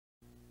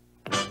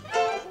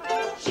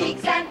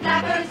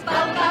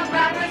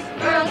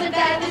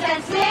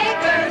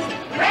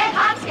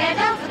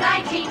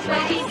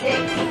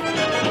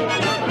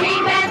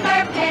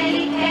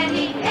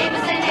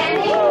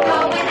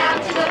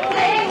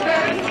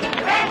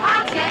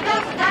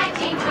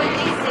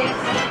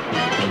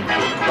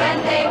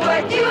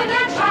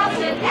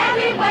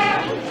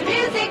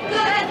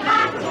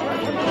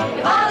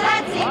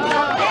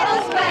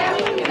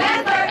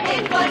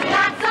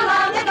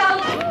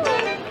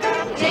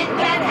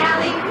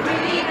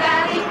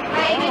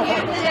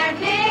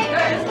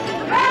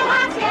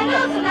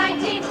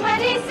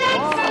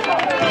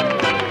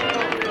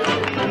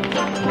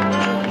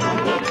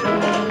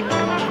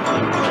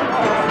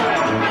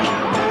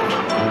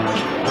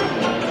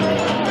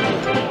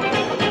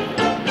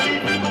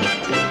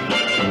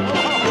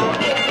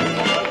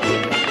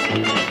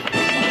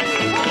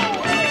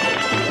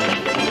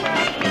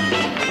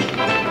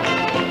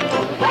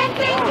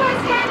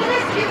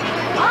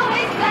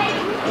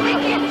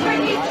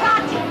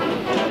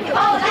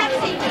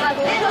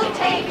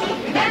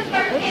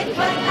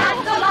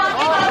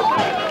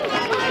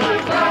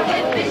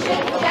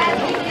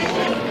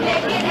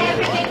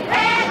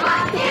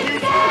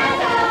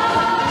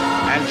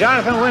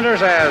Jonathan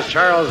Winters as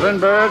Charles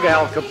Lindbergh,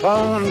 Al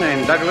Capone,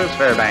 and Douglas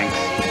Fairbanks.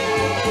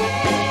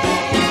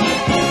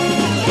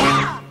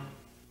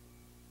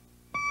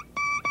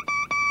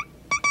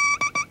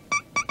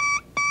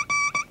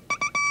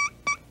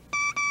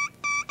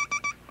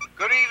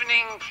 Good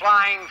evening,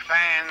 flying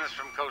fans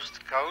from coast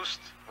to coast.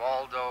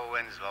 Waldo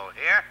Winslow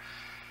here.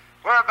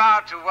 We're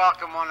about to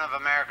welcome one of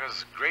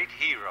America's great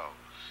heroes,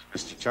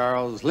 Mr.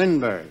 Charles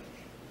Lindbergh,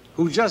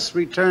 who just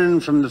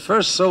returned from the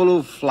first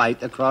solo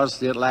flight across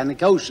the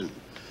Atlantic Ocean.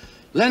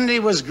 Lindy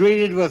was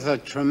greeted with a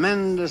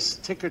tremendous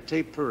ticker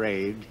tape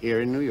parade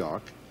here in New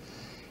York,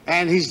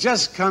 and he's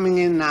just coming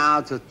in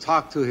now to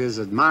talk to his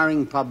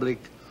admiring public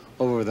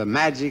over the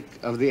magic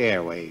of the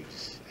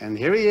airwaves. And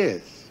here he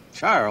is,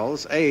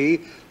 Charles A.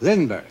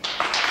 Lindbergh.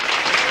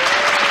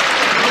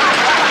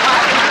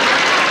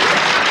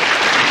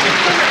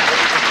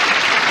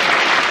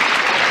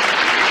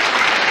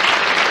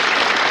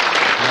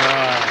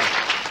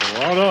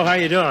 Waldo, how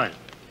you doing?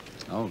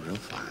 Oh, real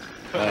fine.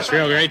 Well, it's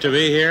real great to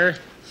be here.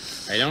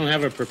 I don't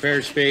have a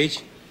prepared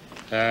speech.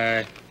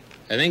 I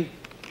think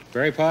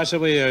very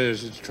possibly a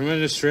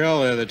tremendous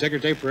thrill, the ticker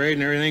tape parade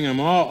and everything.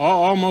 I'm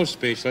almost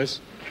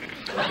speechless.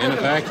 And the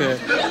fact is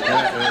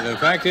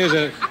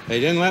that they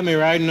didn't let me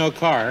ride in no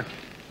car.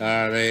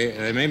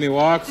 They made me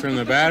walk from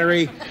the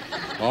Battery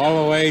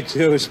all the way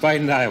to Spite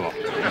and Dival.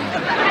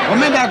 Well,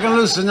 maybe I can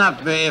loosen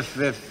up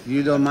if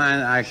you don't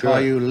mind. I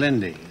call you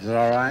Lindy. Is it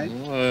all right?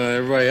 Well,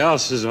 everybody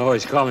else is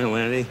always calling me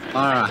Lindy.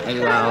 All right,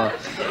 well,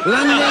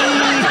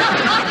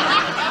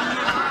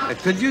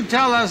 Lindy, could you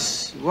tell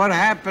us what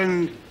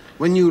happened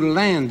when you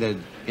landed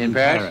in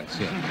Paris?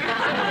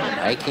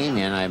 Yeah. I came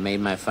in, I made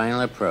my final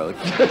approach.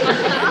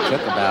 I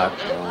took about,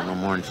 no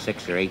more than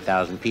 6,000 or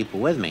 8,000 people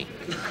with me.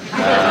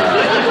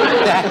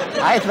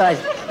 I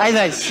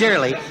thought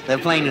surely the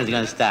plane was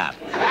going to stop.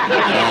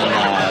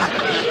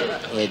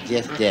 And it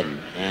just didn't.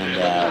 And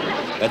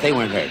but they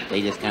weren't hurt.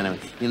 They just kind of,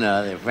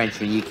 the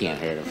Frenchmen, you can't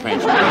hurt a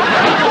Frenchman.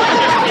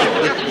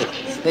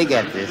 They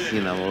got this,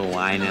 little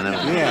wine in them.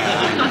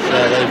 Yeah.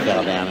 So they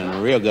fell down and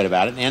were real good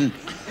about it. And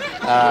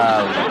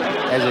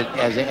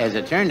as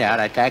it turned out,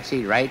 I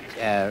taxied right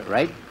out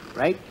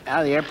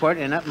of the airport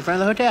and up in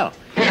front of the hotel.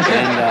 And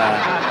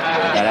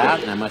I got out,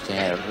 and I must have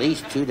had at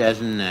least 2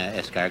 dozen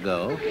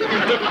escargot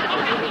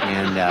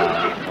and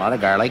a lot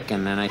of garlic,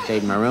 and then I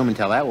stayed in my room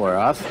until that wore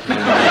off. And,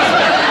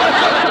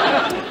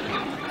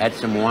 had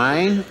some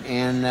wine,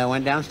 and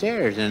went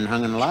downstairs and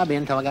hung in the lobby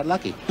until I got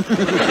lucky. Yeah,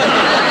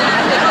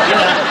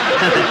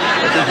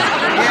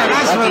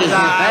 that's lucky,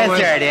 what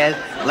there it is.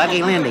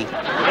 Lucky Lindy.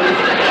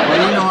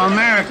 Well,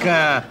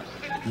 America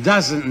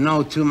doesn't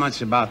know too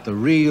much about the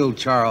real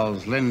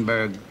Charles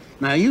Lindbergh.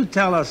 Now, you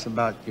tell us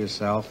about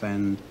yourself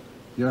and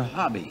your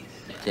hobbies.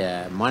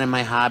 One of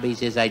my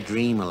hobbies is I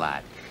dream a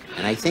lot.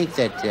 And I think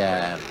that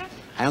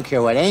I don't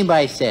care what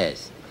anybody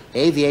says,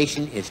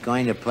 aviation is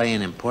going to play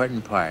an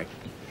important part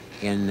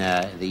in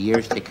the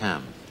years to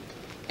come.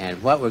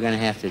 And what we're going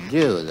to have to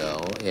do,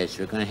 though, is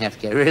we're going to have to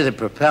get rid of the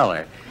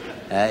propeller.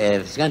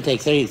 If it's going to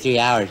take 33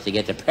 hours to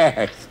get to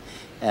Paris,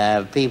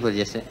 people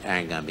just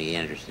aren't going to be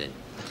interested.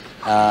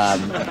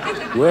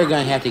 We're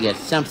going to have to get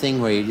something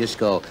where you just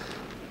go,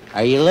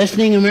 "Are you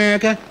listening,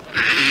 America?"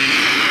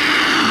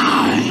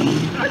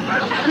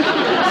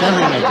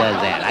 Something that does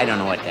that. I don't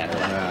know what that is.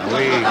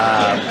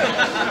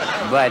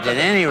 But at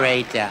any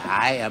rate,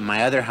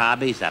 my other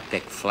hobbies, I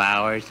pick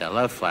flowers. I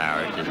love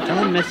flowers. And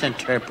don't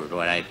misinterpret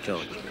what I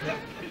told you.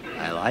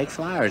 I like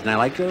flowers, and I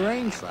like to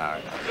arrange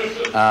flowers.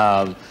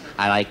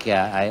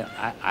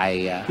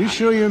 You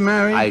sure you're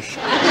married?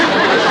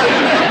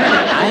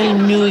 I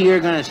knew you were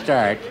going to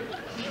start.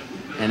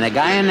 And the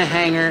guy in the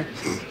hangar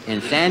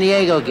in San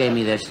Diego gave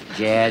me this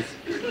jazz.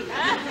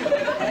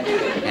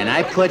 And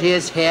I put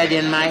his head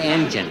in my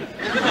engine.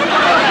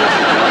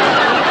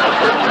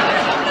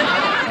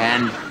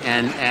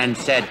 And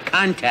said,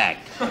 "Contact."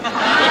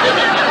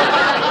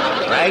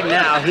 Right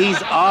now,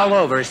 he's all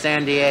over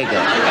San Diego.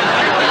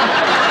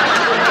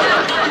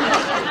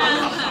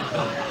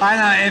 I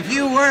know, if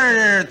you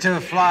were to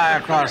fly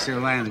across the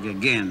Atlantic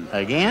again.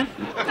 Again?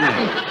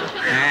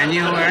 Yeah, and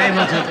you were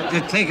able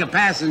to take a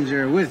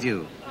passenger with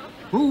you,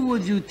 who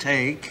would you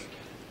take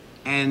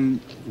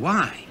and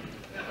why?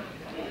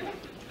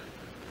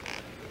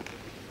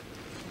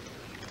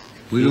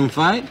 We gonna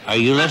fight? Are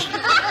you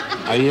listening?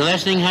 Are you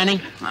listening,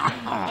 honey?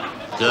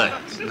 Good.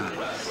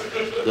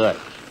 Good.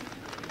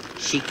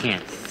 She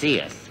can't see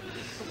us.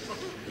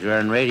 You're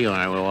on radio,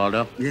 aren't we,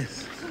 Waldo?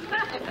 Yes.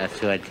 That's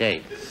who I'd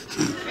take.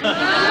 Wouldn't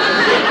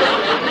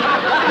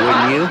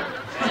you?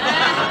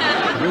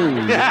 Ooh,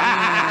 yeah.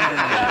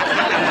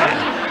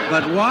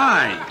 But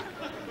why?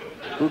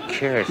 Who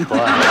cares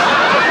why?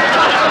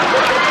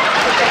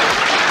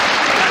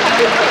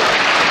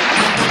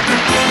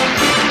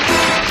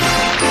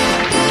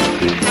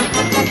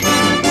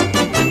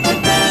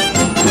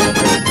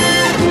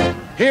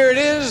 Here it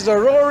is, the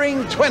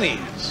Roaring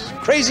 20s.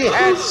 Crazy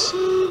hats,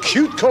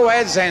 cute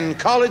co-eds, and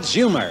college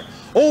humor.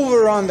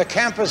 over on the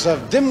campus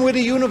of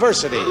Dimwitty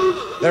University.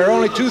 There are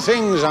only two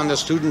things on the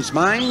students'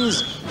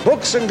 minds,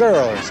 books and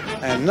girls,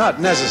 and not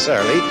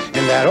necessarily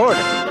in that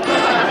order.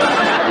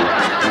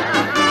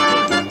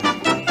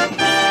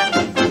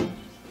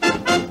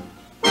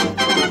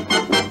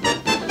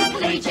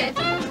 Collegiate,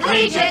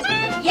 collegiate,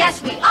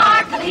 yes we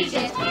are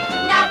collegiate.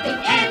 Nothing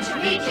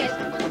intermediate,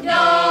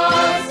 no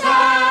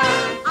sir.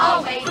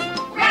 Always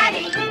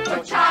ready for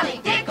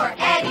Charlie, Dick, or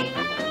Eddie.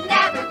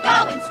 Never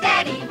going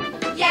steady,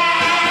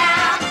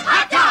 yeah,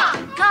 hot dog.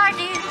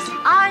 Garters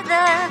are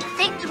the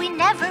things we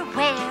never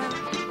wear.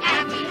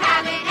 And we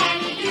haven't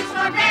any use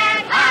for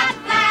red hot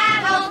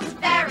flannels.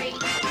 Very,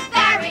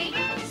 very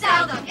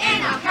seldom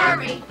in a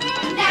hurry.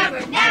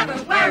 Never,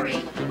 never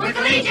worry. We're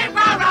collegiate,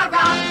 rah, rah,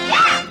 rah.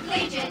 Yeah,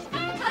 collegiate,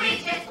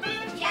 collegiate.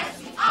 Yes,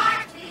 we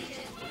are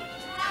collegiate.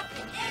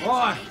 Nothing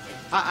Boy, intermediate.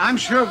 I'm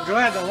sure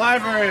glad the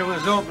library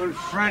was open,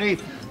 Freddie.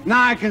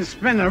 Now I can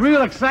spend a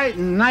real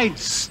exciting night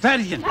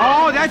studying.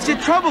 Oh, that's your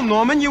trouble,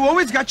 Norman. You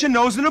always got your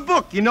nose in a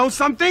book. You know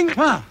something?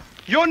 Huh?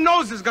 Your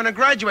nose is gonna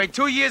graduate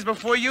 2 years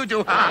before you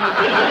do.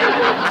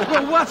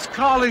 Well, what's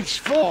college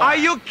for? Are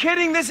you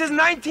kidding? This is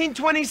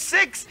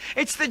 1926.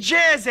 It's the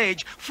jazz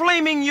age.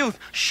 Flaming youth,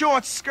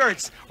 short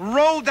skirts,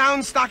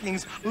 roll-down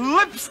stockings,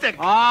 lipstick.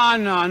 Oh,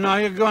 no,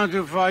 you're going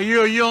too far.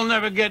 You'll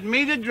never get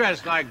me to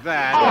dress like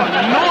that. Oh,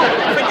 no!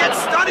 Forget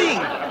studying.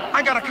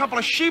 I got a couple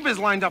of shebas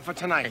lined up for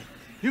tonight.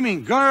 You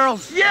mean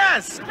girls?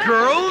 Yes,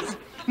 girls.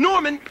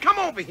 Norman, come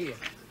over here.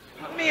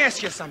 Let me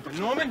ask you something,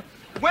 Norman.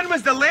 When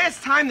was the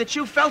last time that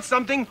you felt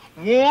something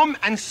warm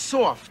and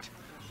soft?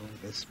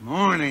 This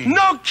morning.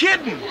 No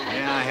kidding.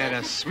 Yeah, I had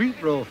a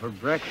sweet roll for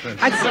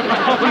breakfast.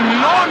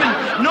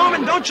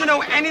 Norman, don't you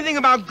know anything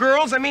about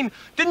girls? I mean,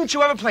 didn't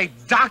you ever play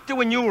doctor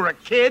when you were a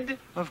kid?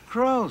 Of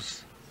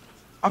course.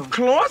 Of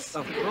course?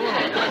 Of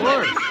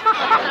course.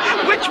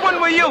 Which one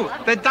were you,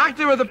 the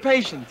doctor or the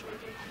patient?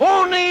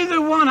 Oh,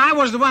 neither one. I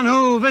was the one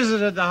who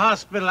visited the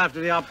hospital after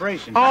the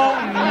operation. Oh,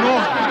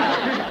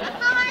 Norman.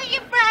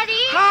 Hiya,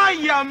 buddy.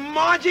 Hiya,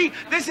 Margie.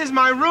 This is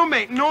my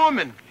roommate,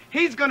 Norman.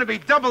 He's going to be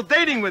double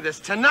dating with us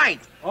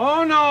tonight.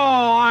 Oh, no,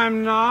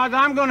 I'm not.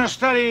 I'm going to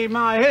study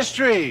my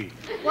history.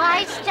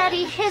 Why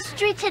study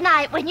history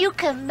tonight when you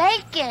can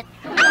make it?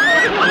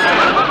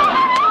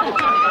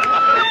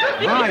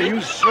 Why,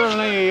 you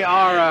certainly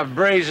are a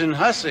brazen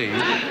hussy.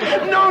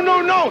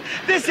 No.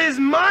 This is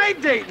my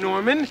date,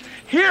 Norman.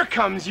 Here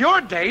comes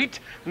your date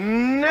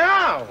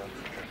now.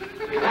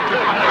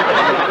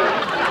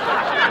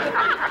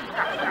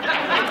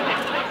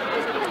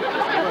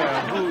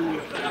 Who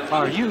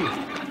are you?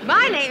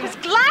 My name's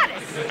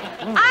Gladys.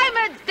 I'm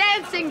a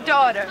dancing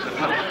daughter.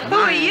 Who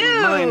are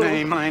you?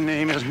 My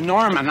name is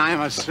Norman.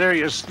 I'm a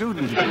serious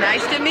student.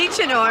 Nice to meet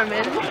you,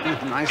 Norman.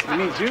 Nice to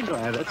meet you,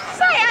 Gladys.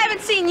 Say, I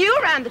haven't seen you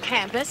around the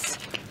campus.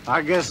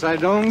 I guess I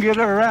don't get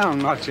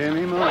around much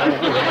anymore.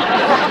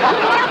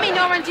 Tell me,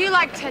 Norman, do you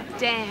like to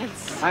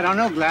dance? I don't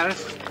know,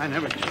 Gladys. I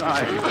never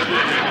tried.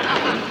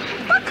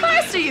 What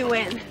class are you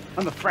in?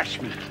 I'm a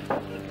freshman.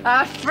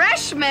 A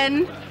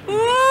freshman? Ooh,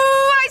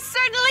 I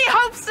certainly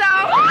hope so.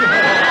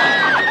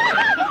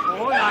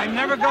 Boy, I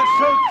never got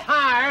so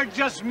tired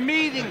just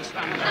meeting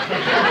someone.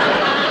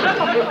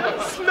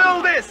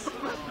 Smell this.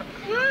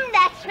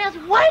 That smells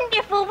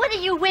wonderful. What are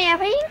you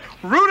wearing?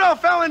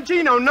 Rudolph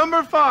Valentino,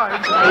 number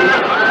 5.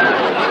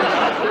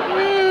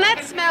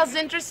 That smells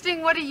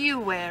interesting. What are you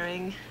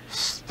wearing?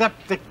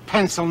 Styptic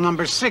pencil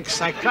number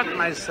 6. I cut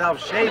myself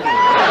shaving.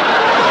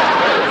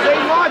 Say,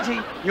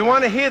 Margie, you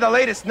want to hear the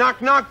latest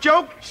knock-knock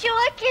joke?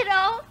 Sure,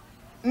 kiddo.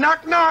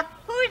 Knock-knock.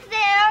 Who's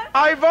there?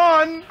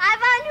 Ivan.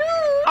 Ivan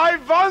who? I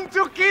want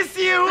to kiss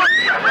you.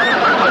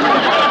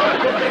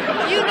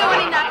 Do you know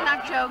any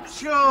knock-knock jokes?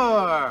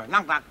 Sure.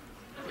 Knock, knock.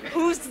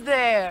 Who's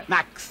there?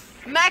 Max.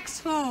 Max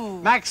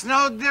who? Makes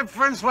no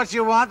difference what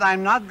you want.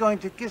 I'm not going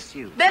to kiss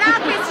you. Then I'll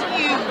kiss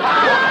you.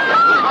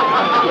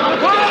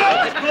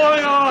 What's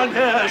going on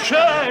here?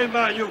 Shame,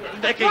 are you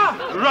necking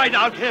right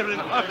out here in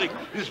public?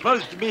 You're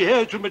supposed to be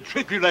here to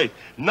matriculate,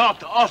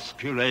 not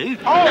osculate.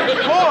 Oh,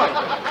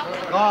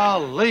 boy.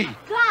 Golly.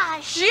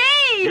 Gosh.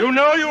 Gee! You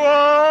know you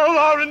all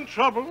are in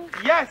trouble.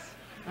 Yes.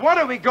 What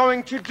are we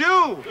going to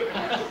do?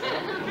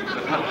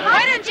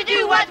 Why don't you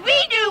do what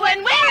we do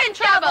when we're in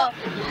trouble?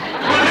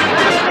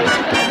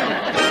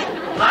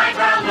 High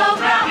brow, low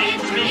brow,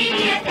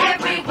 intermediate,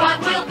 everyone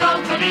will go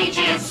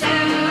collegiate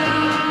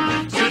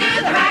soon. To do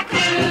the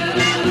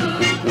raccoon.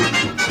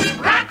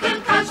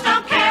 Raccoon coats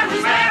don't care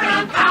who's wearing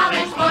them.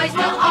 College boys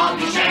will all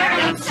be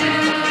sharing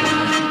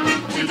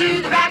soon. To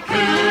do the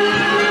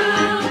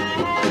raccoon.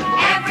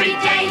 Every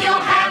day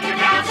you'll have your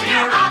downs and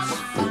your ups.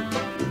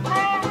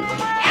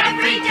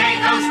 Every day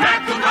those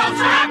raccoon rolls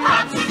will have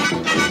pups.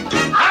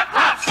 Hop,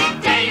 pups.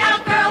 Date a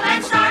girl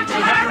and start to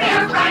hurry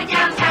her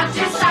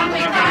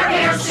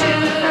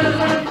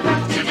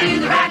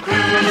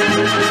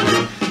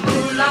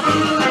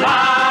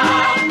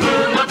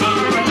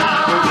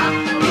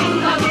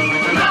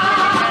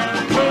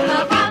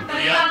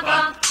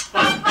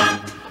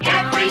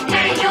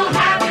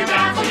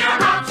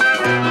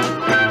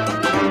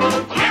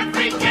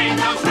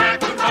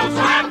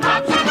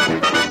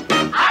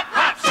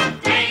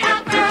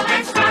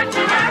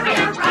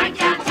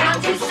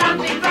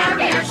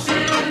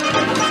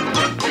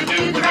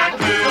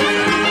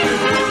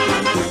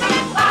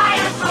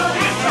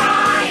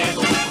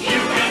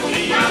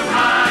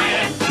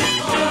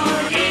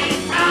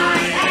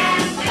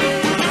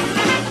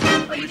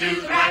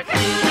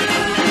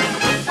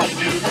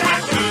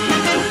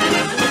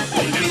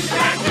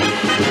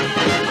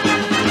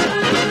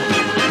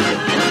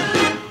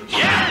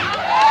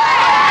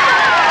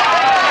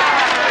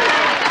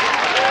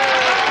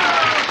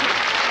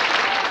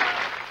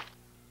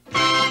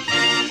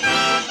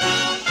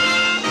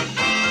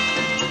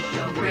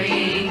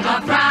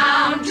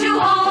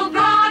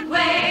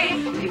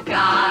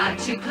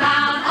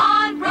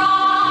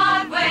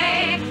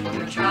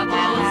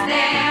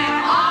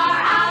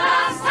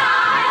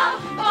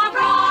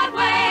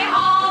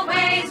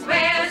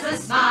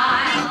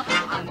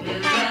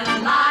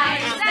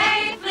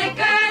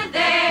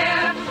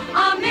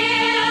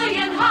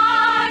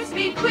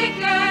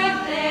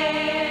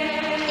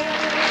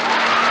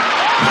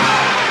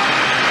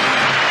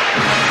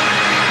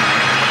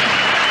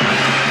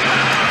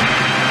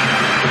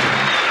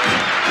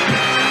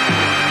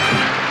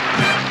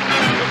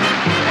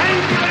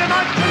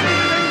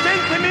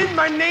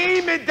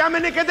name is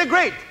Dominica the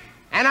Great,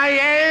 and I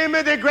am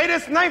the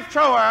greatest knife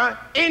thrower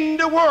in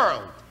the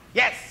world.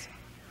 Yes.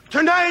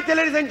 Tonight,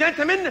 ladies and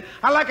gentlemen,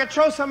 I'd like to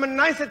throw some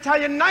nice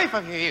Italian knife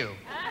at you.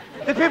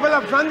 The people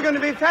up front are going to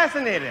be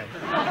fascinated.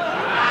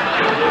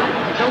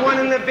 The one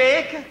in the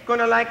back going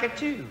to like it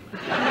too.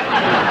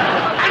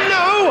 And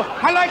now,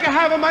 I'd like to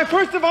have my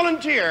first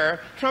volunteer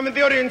from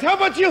the audience. How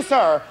about you,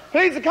 sir?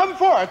 Please come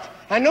forth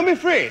and don't be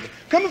afraid.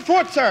 Come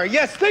forth, sir.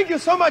 Yes, thank you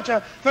so much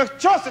for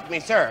trusting me,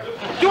 sir.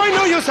 Do I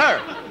know you, sir?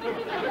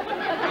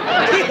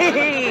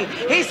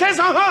 He says,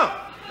 uh-huh.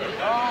 Oh,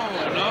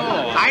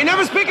 no. I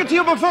never speaking to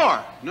you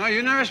before. No,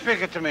 you never speak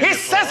it to me He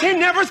before. says he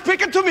never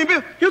speaking to me.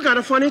 You got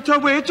a funny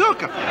way to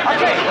talk.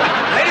 Okay,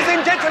 ladies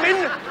and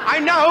gentlemen,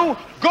 I'm now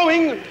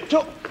going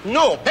to...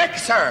 No, back,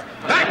 sir.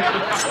 Back.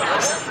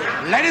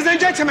 Ladies and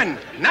gentlemen,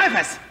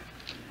 knifes.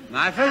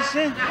 Knifes?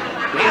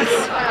 Yes.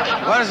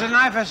 What is a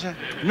knife, sir?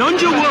 Don't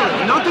you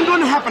worry. Nothing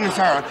going to happen,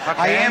 sir.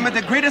 I am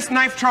the greatest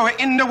knife thrower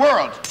in the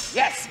world.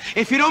 Yes.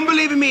 If you don't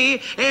believe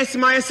me, ask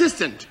my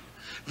assistant.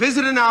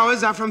 Visiting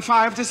hours are from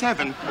 5 to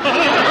 7. Oh,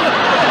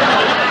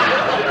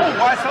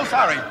 I'm so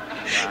sorry.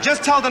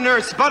 Just tell the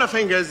nurse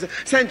Butterfingers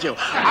sent you.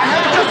 I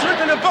have just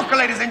written a book,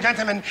 ladies and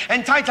gentlemen,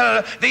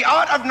 entitled The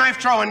Art of Knife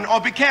Throwing,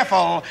 or be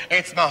careful,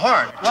 it's my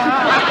heart.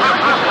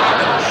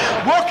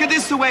 Walk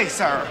this way,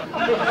 sir. To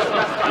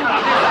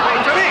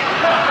me.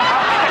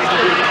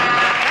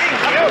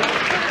 Thank you.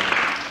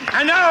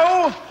 And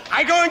now,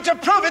 I'm going to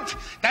prove it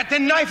that the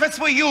knife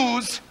we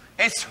use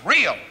is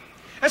real.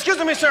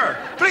 Excuse me, sir.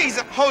 Please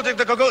hold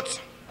the goods.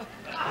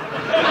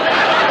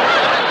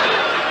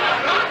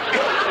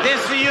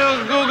 This is your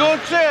Google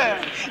chair?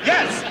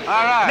 Yes.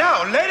 All right.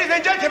 Now, ladies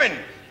and gentlemen,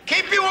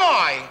 keep your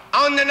eye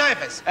on the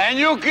knives. And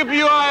you keep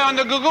your eye on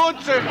the Google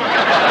chair.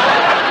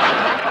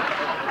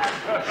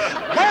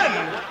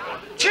 1,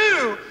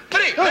 2,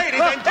 3.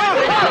 Ladies and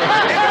gentlemen.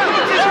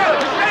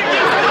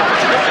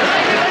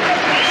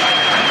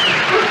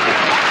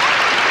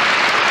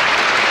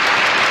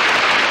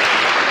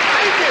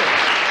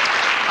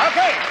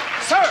 Okay,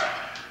 sir,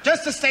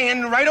 just to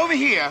stand right over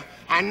here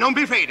and don't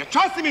be afraid.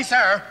 Trust me,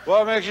 sir.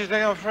 What makes you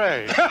think I'm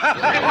afraid? Your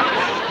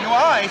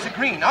eyes are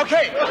green.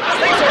 Okay,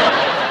 stay, sir.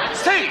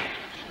 Stay.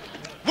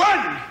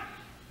 1,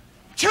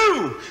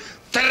 2,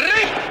 3.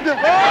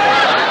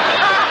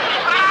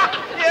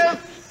 You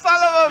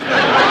son of a...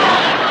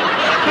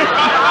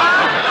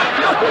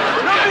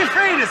 Don't be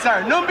afraid,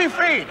 sir. Don't be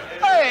afraid.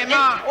 Hey,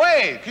 now,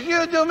 wait. Could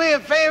you do me a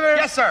favor?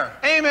 Yes, sir.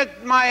 Aim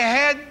at my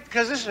head,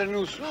 because this is a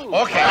new suit.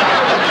 Okay.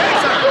 Okay,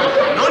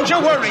 sir. Don't you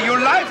worry. Your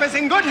life is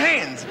in good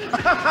hands. Oh,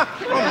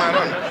 my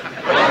Lord.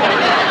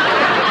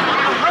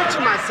 I'll hurt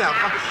you myself.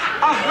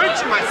 I'll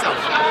hurt you myself.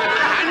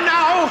 And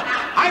now,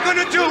 I'm going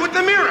to do it with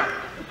the mirror.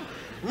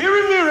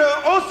 Mirror, mirror,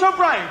 oh so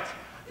bright.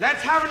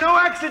 Let's have no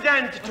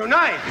accident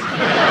tonight.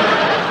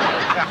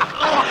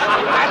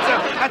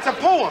 That's a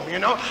poem, you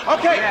know.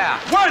 Okay. Yeah.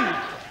 1,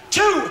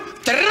 2,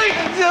 3. Ladies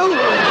and gentlemen.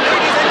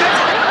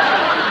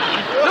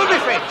 Don't be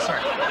afraid, sir.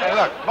 Hey,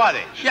 look,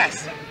 buddy.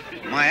 Yes.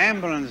 My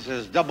ambulance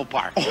is double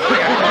parked. No.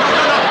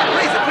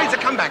 Please,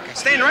 come back.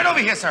 Stand right over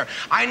here, sir.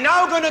 I'm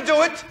now going to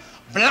do it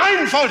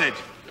blindfolded.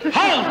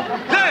 How?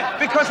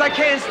 Because I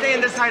can't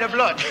stand the sight of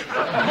blood.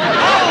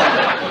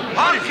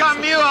 How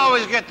come you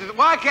always get to...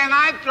 Why can't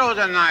I throw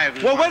the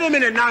knife? Well, wait a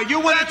minute now.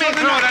 You want to throw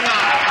the knife?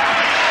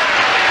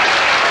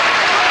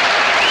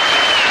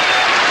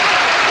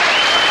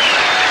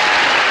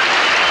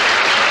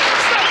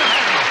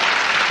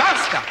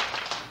 Basta.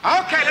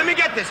 Okay, let me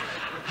get this.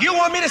 You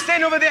want me to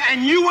stand over there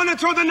and you want to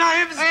throw the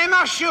knives? Hey,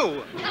 my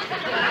shoe.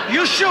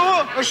 You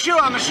sure? A shoe,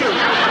 I'm a shoe.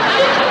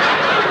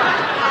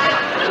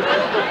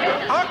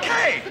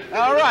 Okay.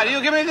 All right,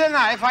 you give me the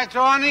knife, I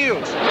throw on you.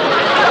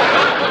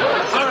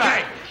 All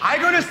right. I'm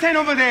going to stand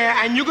over there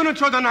and you're going to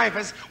throw the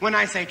knives when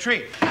I say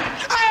tree.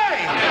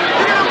 Hey!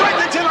 You're going to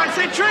wait until I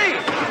say tree.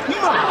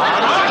 No,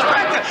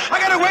 I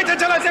got to wait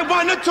until I say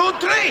 1, 2,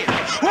 3.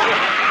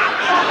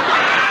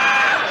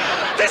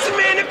 This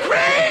man is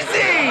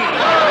crazy.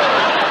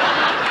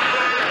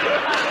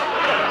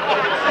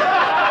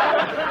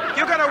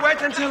 You got to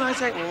wait until I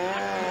say...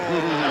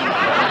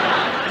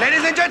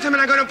 Ladies and gentlemen,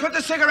 I'm going to put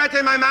the cigarette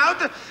in my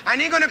mouth,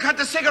 and you're going to cut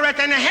the cigarette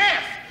in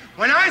half.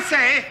 When I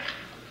say...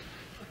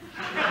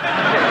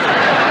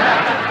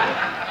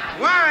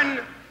 1,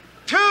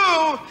 2,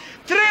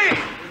 3.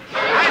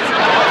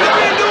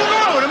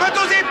 Ma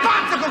tu sei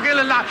pazzo con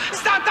quella là.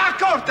 Sta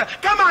d'accordo.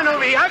 Come on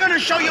over here. I'm going to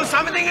show you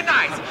something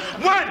nice.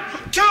 1,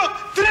 2,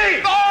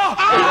 3. Oh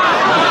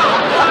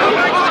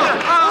my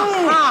God.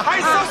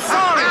 I'm so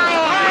sorry.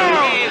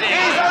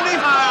 He's only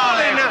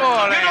falling.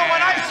 You know,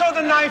 when I saw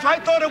the knife, I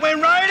thought it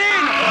went right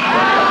in.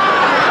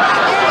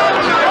 Oh,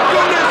 my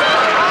goodness.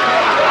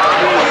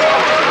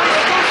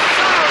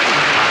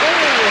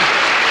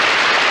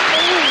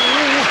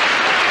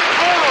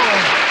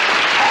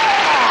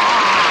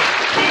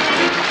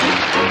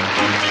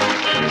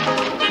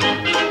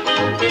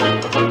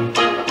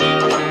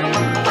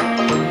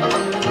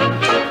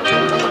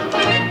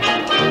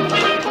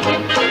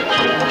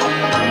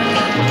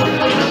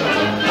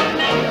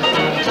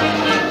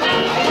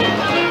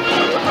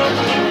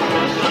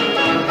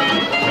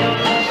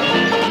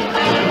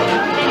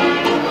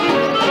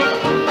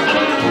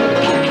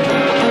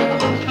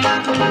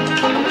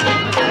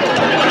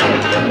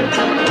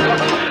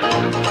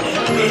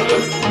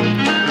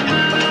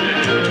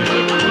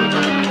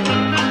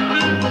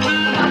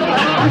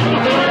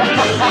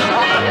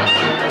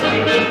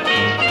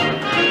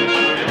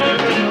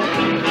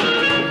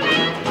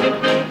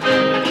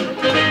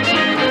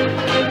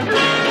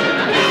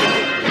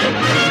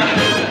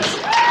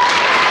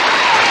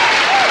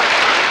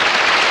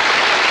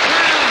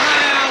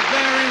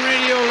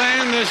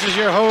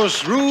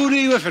 It's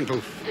Rudy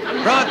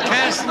Whiffenpoof,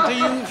 broadcasting to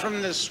you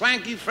from the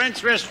swanky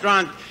French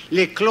restaurant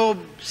Le Club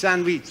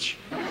Sandwich,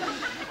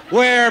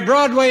 where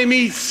Broadway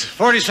meets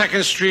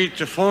 42nd Street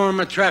to form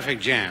a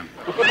traffic jam.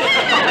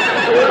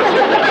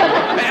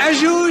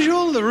 As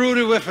usual, the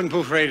Rudy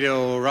Whiffenpoof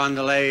Radio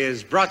Rondelay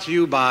is brought to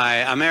you by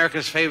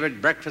America's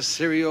favorite breakfast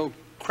cereal,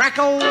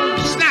 Crackle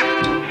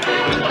Snap.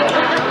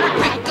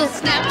 Crackle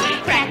snap,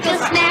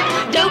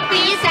 don't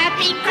be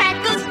zappy,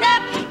 crackle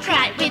snap.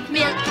 Try it with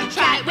milk,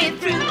 try it with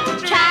fruit,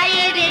 try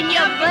it in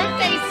your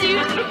birthday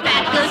suit.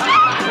 Crackle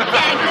snap,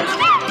 crackle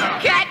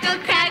snap, crackle,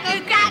 crackle,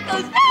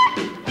 crackle snap.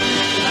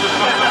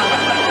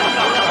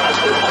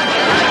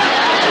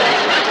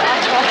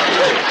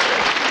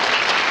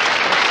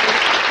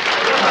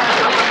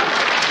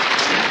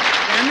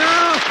 And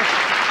now,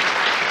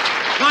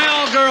 my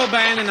all-girl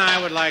band and I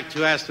would like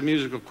to ask the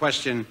musical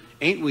question,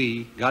 ain't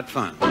we got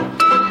fun?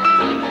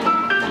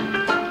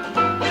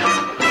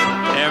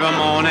 Every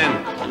morning,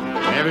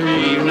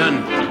 every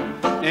evening,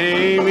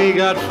 ain't we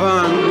got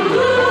fun?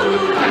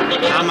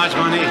 How much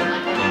money?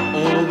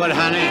 Oh, but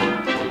honey,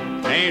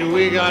 ain't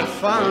we got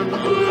fun?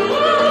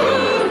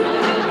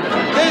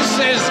 This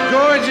is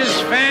gorgeous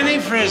Fanny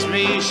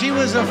Frisbee. She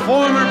was a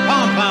former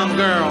pom-pom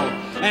girl,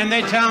 and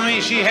they tell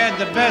me she had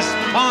the best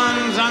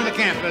poms on the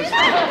campus.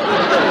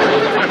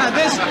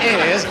 This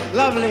is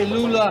lovely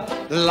Lula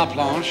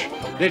LaPlanche.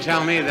 They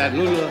tell me that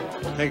Lula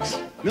takes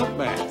milk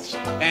baths,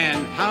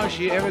 and how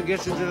she ever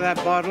gets into that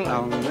bottle,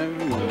 I'll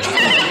never know.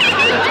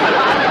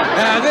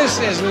 This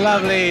is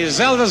lovely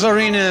Zelda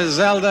Zorina.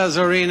 Zelda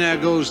Zorina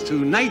goes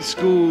to night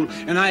school,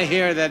 and I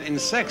hear that in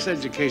sex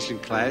education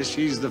class,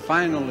 she's the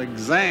final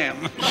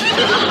exam.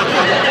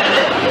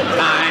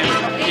 Time,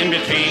 in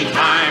between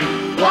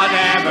time,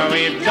 whatever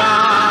we've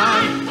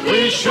done,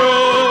 we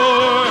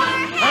sure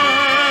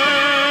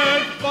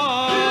had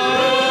fun.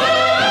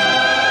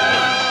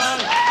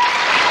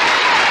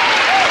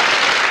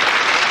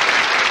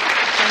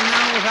 And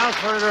now, without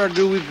further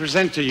ado, we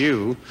present to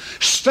you,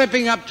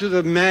 stepping up to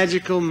the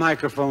magical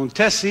microphone,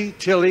 Tessie,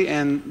 Tilly,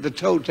 and the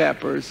Toe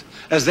Tappers,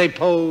 as they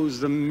pose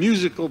the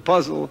musical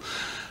puzzle,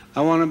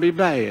 I Want to Be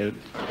Bad.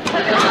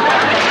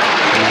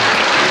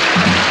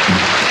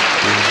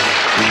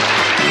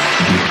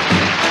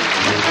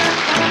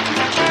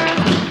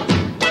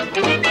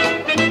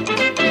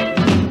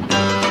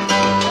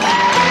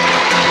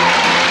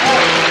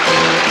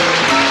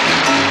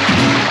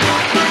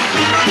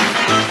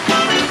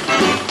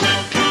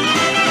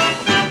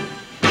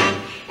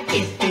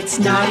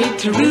 Naughty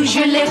to rouge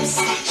your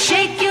lips,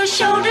 shake your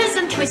shoulders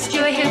and twist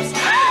your hips.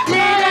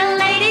 Let a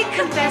lady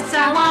confess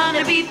I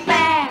wanna be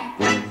bad.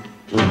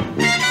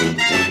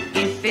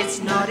 If it's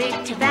naughty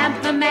to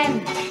vamp the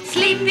men,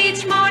 sleep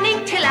each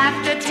morning till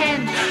after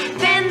 10,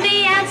 then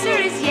the answer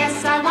is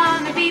yes, I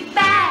wanna be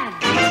bad.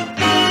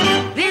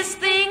 This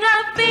thing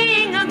of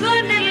being a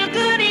good little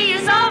goodie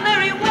is all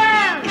very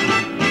well.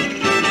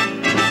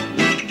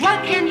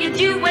 What can you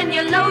do when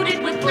you're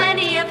loaded with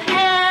plenty of help?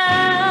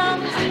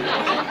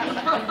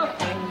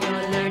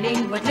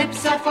 What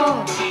lips are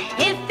for.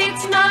 If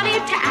it's naughty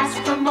to ask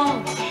for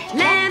more,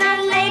 let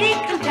a lady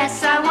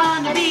confess I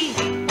wanna be.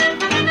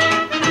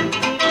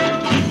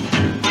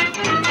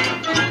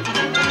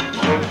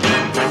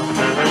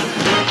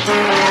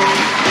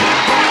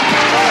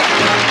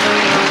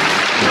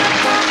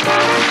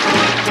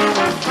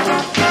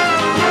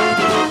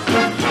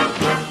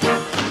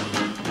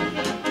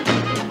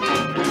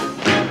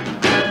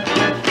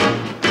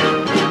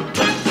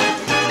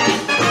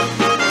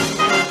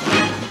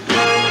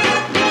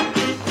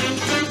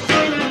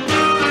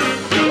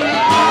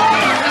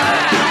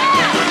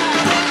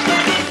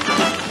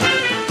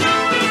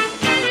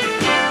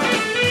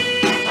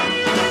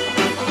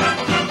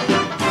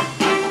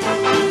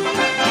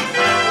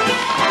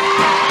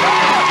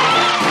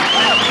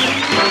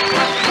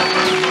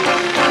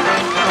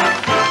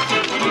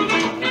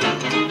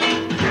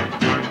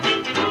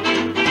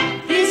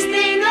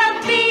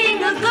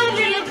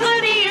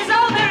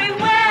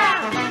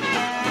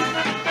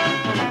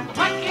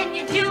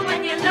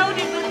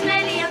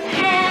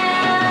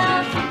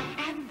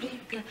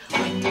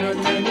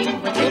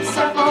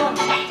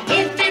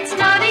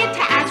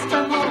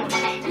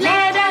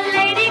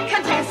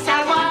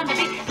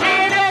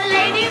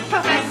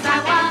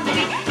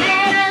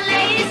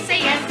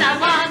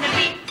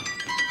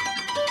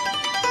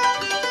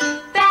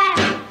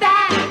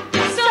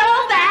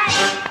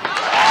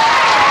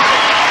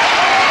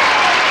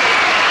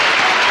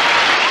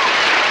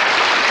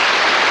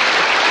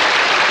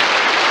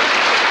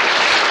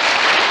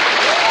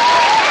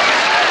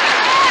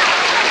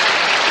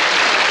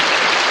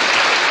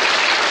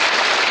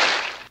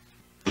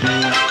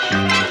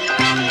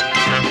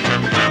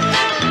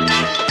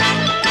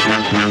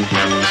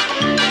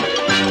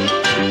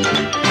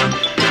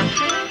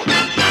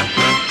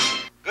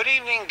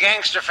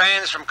 gangster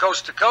fans from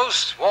coast to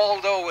coast,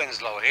 Waldo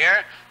Winslow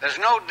here. There's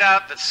no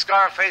doubt that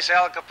Scarface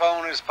Al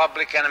Capone is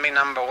public enemy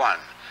 #1.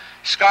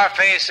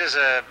 Scarface is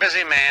a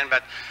busy man,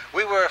 but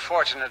we were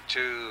fortunate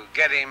to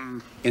get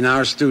him in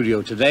our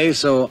studio today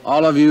so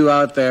all of you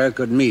out there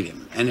could meet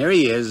him. And here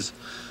he is,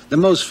 the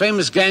most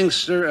famous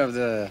gangster of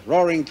the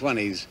Roaring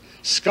 '20s,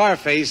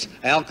 Scarface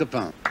Al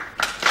Capone.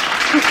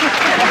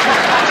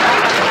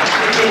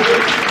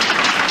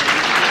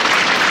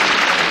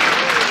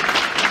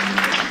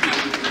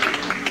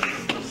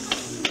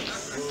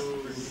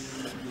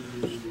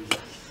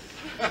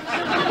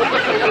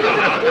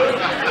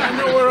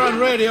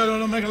 Radio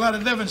don't make a lot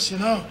of difference, you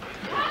know.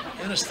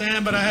 You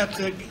understand? But I have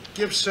to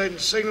give certain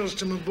signals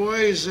to my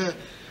boys. Wait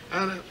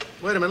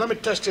a minute, let me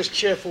test this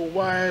chair for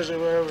wires or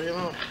whatever, you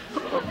know.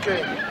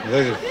 Okay.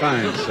 This is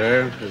fine,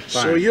 sir. It's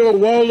fine. So you're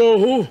Waldo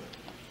who?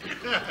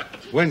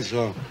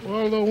 Winslow.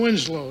 Waldo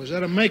Winslow. Is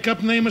that a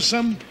make-up name or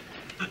something?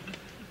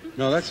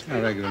 No, that's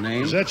my regular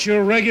name. Is that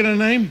your regular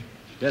name?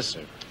 Yes,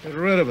 sir. Get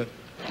rid of it.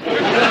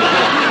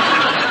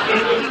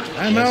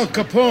 I'm Al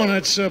Capone.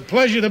 It's a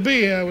pleasure to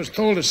be here. I was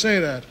told to say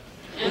that.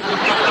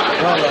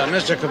 Well,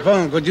 Mr.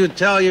 Capone, could you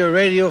tell your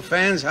radio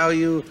fans how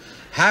you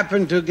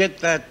happened to get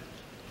that,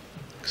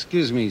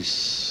 excuse me,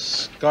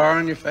 scar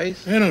on your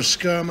face? Ain't no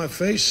scar on my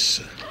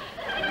face.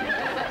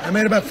 I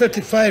made about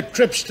 55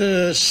 trips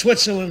to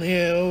Switzerland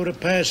here over the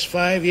past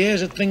 5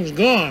 years. That thing's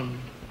gone.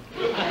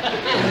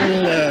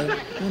 One of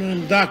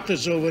them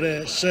doctors over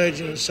there,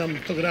 surgeon or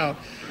something, took it out.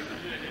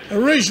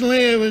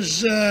 Originally, it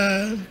was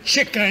a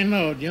chick I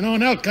knowed, you know,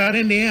 in Elkhart,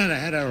 Indiana.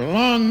 Had a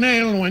long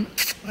nail and went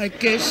like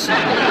this. So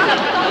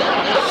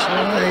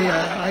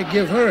I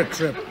give her a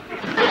trip.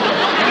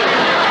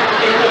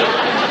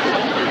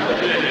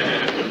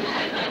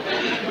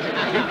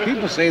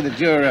 People say that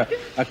you're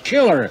a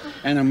killer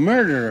and a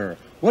murderer.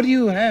 What do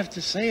you have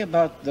to say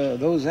about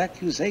those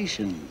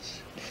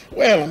accusations?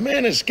 Well, a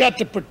man has got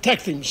to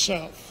protect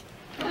himself.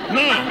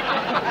 Now,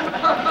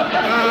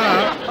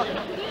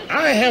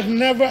 I have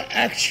never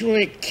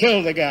actually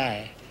killed a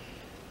guy.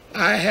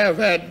 I have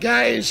had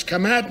guys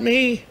come at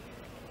me.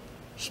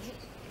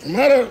 From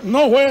out of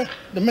nowhere,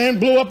 the man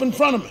blew up in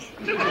front of me.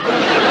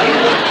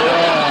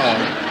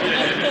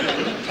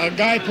 A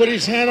guy put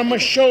his hand on my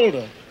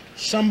shoulder.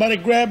 Somebody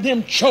grabbed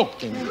him,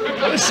 choked him.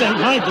 This ain't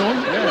my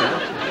doing.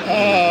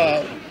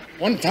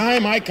 One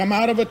time I come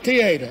out of a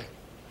theater.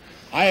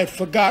 I had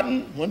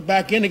forgotten, went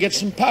back in to get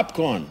some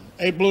popcorn.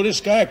 They blew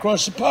this guy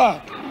across the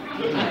park.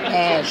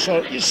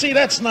 So, you see,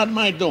 that's not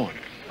my doing.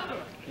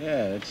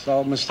 Yeah, it's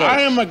all mistakes.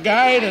 I am a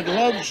guy that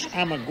loves,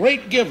 I'm a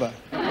great giver.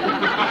 Oh,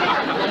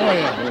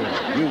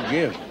 yeah. You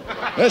give.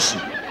 Listen,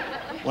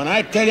 when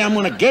I tell you I'm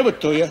going to give it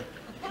to you,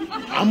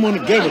 I'm going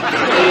to give it to you.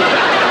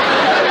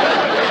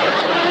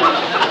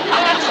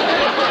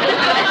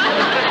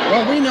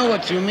 Well, we know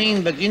what you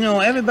mean, but, you know,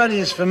 everybody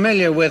is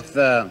familiar with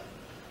the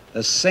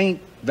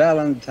St.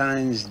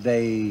 Valentine's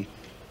Day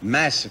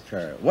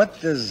Massacre.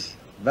 What does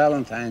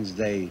Valentine's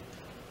Day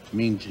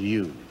mean to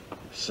you,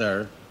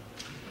 sir?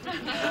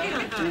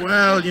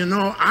 Well, you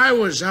know, I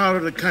was out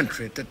of the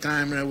country at the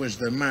time there was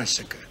the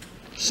massacre.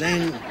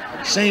 Same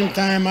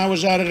time I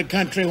was out of the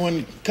country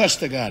when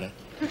Custer got it.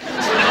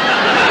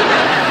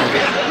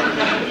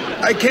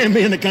 I can't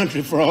be in the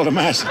country for all the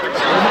massacres.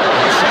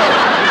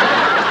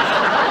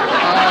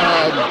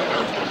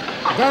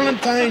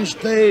 Valentine's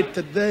Day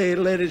today,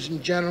 ladies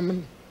and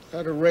gentlemen,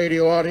 at a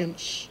radio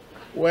audience,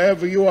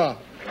 wherever you are,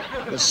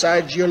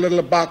 besides your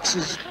little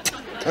boxes,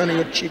 ton of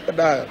your cheaper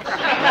dials.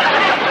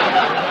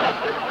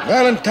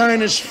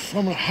 Valentine is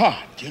from the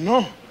heart, you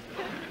know?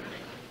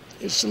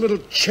 It's a little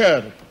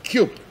cherub,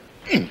 Cupid.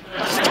 And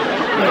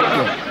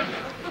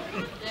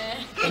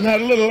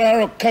that little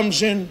arrow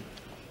comes in,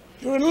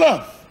 you're in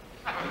love.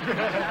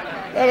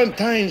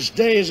 Valentine's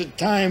Day is a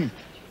time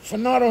for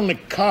not only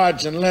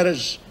cards and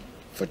letters,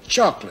 for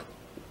chocolate,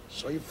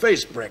 so your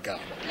face break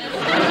out.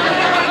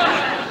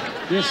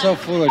 You're so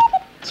full of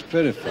it's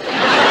pitiful.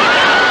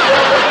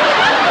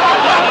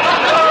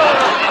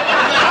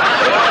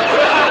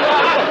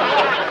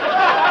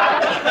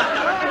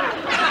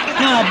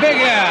 Now, Big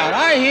Al,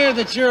 I hear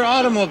that your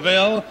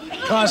automobile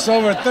costs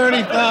over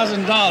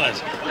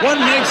 $30,000. What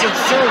makes it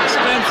so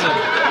expensive?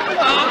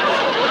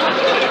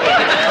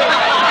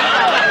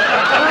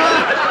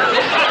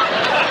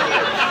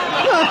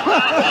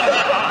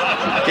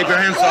 Keep your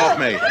hands off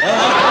me.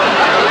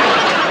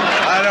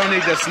 I don't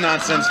need this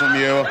nonsense from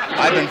you.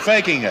 I've been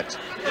faking it.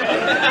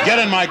 Get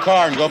in my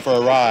car and go for a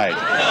ride.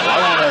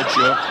 I won't hurt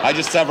you. I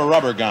just have a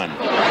rubber gun. Ask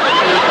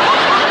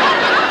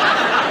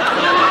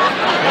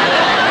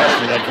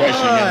me that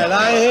question All again. right,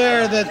 I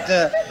hear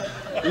that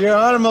your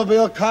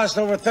automobile cost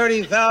over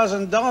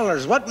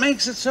 $30,000. What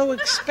makes it so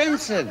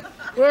expensive?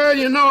 Well,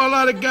 you know, a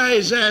lot of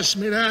guys ask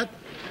me that.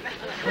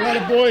 A lot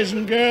of boys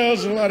and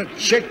girls, a lot of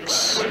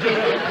chicks.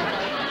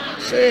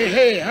 Say,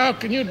 hey, how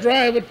can you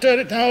drive a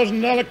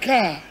 $30,000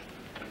 car?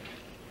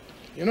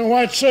 You know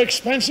why it's so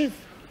expensive?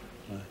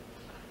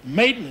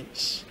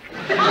 Maintenance.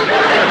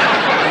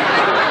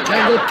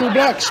 Can't go 2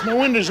 blocks, my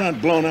windows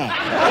aren't blown out.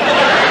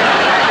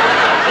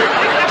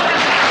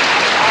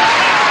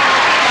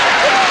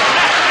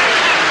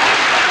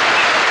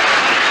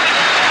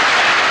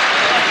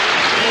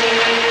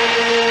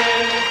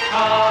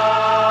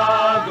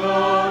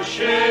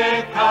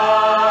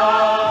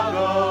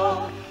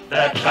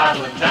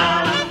 travel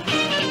town.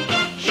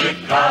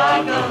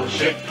 Chicago,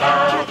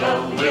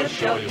 Chicago, we'll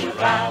show you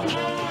around.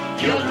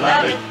 You'll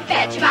love it.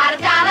 Bet you about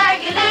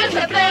 $1, you lose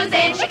the blues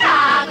in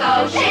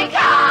Chicago,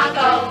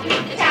 Chicago,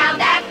 the town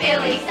that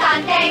Billy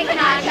Sunday could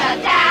not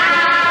shut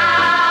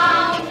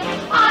down.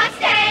 On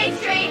State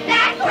Street,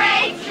 that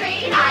great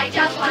street, I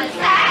just want to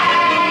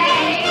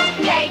say,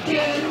 they do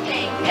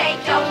things they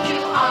don't do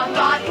on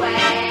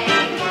Broadway.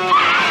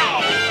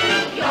 Hey!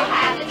 You'll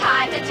have the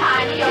time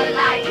of your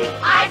life.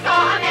 I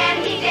saw a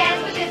man, he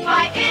danced with his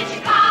wife in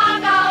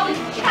Chicago,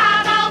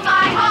 Chicago,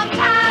 my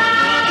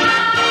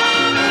hometown.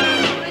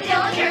 The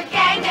Dillinger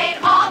gang made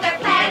all their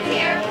plans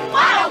here.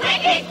 What a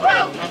wicked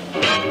group!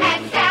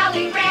 And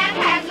Sally Rand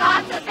has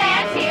lots of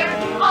fans here,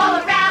 all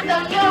around the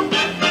loop.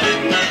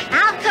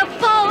 Al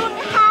Capone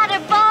had a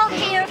ball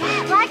here,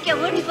 like you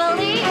wouldn't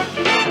believe.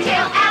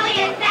 Till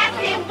Elliot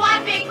nests in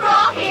one big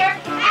roll here,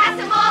 asked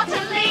them all to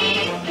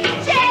leave.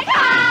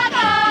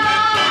 Chicago,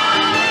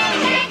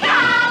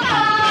 Chicago.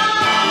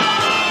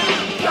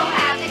 You'll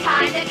have the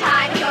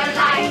time of your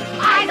life.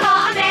 I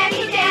saw a man,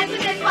 he danced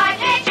with his wife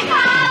in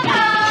Chicago,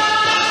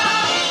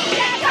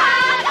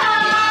 Chicago.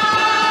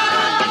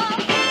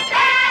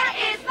 That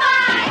is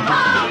my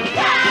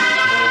hometown.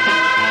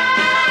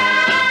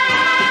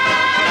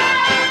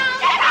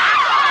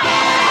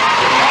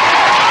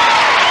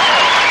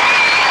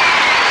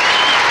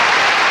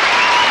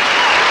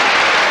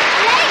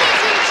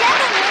 Ladies and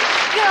gentlemen,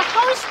 your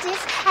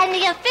hostess and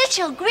the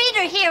official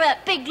greeter here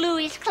at Big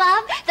Louie's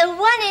Club, the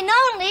one and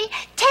only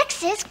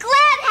Texas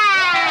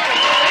Gladhouse.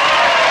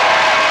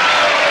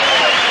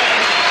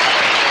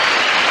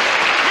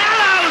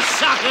 Hello,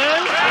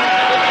 suckers!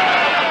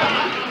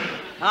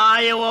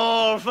 Are you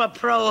all for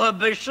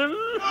prohibition?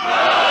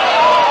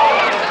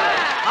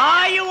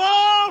 Are you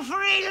all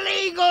for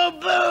illegal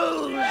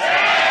booze?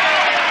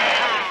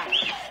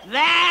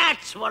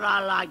 That's what I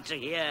like to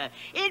hear.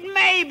 It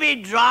may be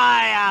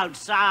dry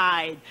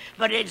outside,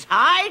 but it's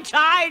high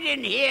tide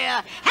in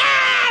here.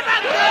 Have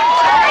a good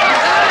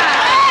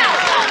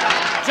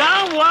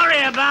time! Don't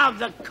worry about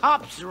the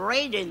cops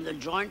raiding the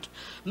joint.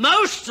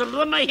 Most of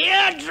them are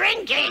here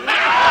drinking.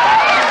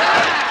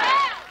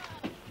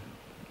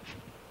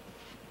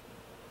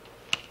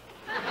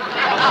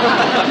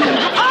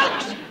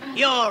 Folks,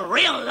 you're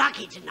real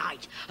lucky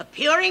tonight.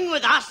 Appearing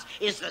with us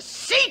is the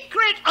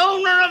secret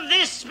owner of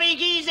this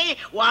speakeasy,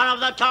 one of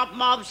the top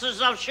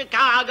mobsters of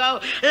Chicago.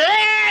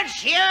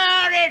 Let's hear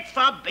it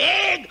for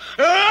Big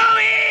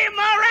Louie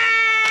Moran!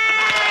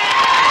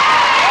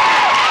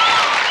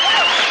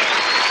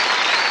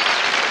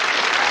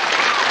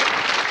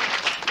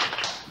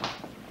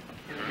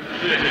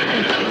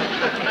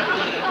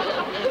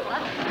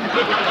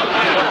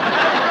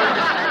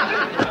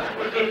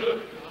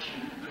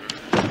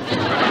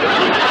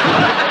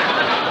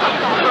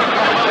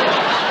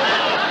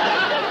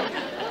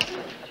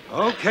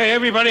 Okay,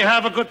 everybody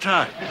have a good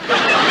time.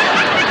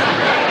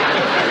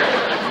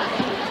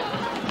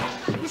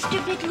 Mr.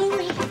 Big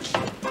Louie,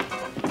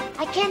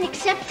 I can't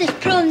accept this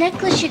pearl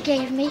necklace you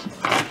gave me.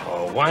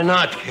 Oh, why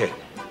not, kid?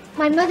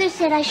 My mother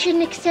said I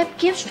shouldn't accept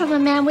gifts from a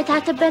man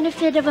without the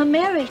benefit of a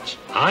marriage.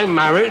 I'm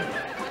married.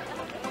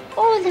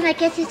 Oh, then I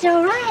guess it's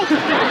all right.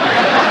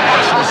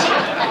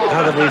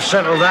 Now that we've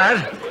settled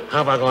that,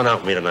 how about going out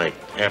with me tonight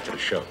after the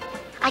show?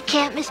 I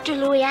can't, Mr.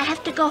 Louie. I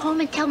have to go home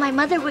and tell my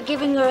mother we're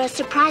giving her a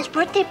surprise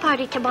birthday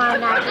party tomorrow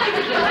night.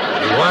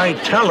 Why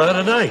tell her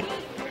tonight?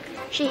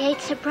 She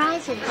hates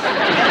surprises.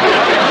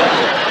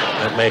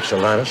 That makes a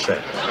lot of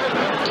sense.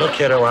 Look,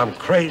 kiddo, I'm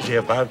crazy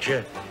about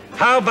you.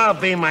 How about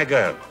being my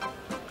girl?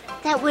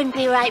 That wouldn't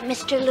be right,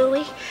 Mr.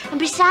 Louie. And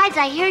besides,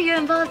 I hear you're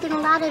involved in a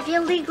lot of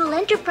illegal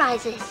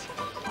enterprises.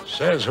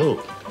 Says who?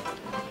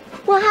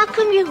 Well, how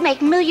come you make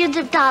millions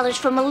of dollars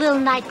from a little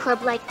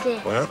nightclub like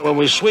this? Well, when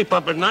we sweep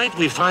up at night,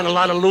 we find a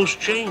lot of loose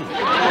change.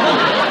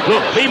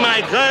 Look, be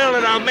my girl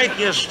and I'll make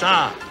you a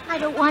star. I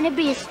don't want to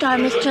be a star,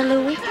 Mr.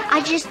 Louie. I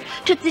just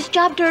took this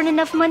job to earn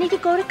enough money to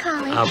go to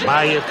college. I'll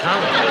buy you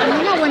college. And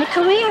then I want a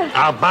career.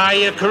 I'll buy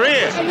you a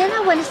career. And then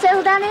I want to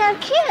settle down and have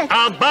kids.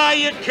 I'll buy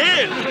you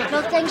kids.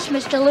 No thanks,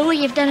 Mr. Louie.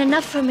 You've done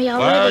enough for me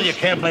already. Well, you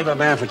can't blame a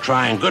man for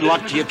trying. Good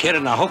luck to you, kid,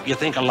 and I hope you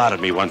think a lot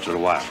of me once in a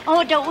while.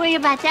 Oh, don't worry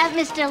about that,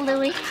 Mr.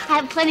 Louie. I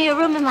have plenty of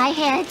room in my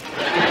head.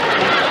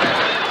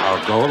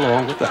 I'll go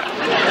along with that.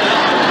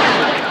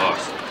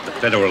 Boss, the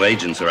federal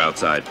agents are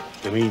outside.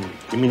 You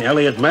mean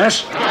Elliot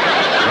Mess?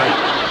 Right.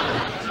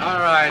 All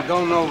right,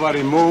 don't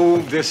nobody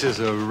move. This is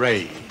a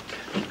raid.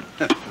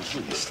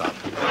 Stop.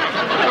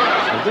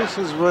 So this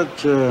is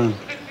what a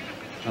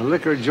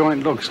liquor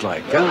joint looks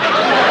like, huh? Don't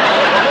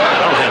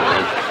have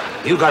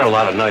one. You got a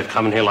lot of nerve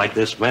coming here like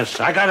this, Mess.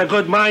 I got a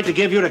good mind to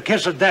give you the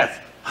kiss of death.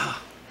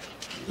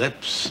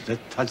 Lips that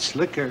touch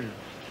liquor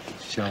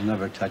shall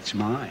never touch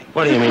mine.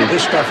 What do you mean?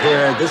 This stuff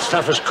here, this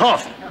stuff is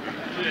coffee.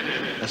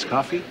 That's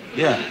coffee?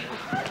 Yeah.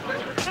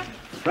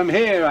 From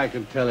here, I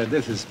can tell you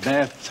this is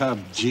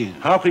bathtub gin.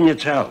 How can you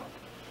tell?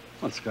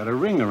 Well, it's got a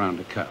ring around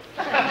the cup.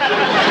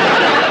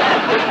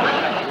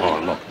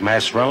 Oh, look,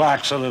 Mess,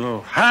 relax a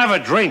little. Have a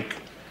drink.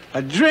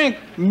 A drink?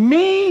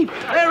 Me?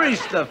 Perish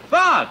the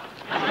thought.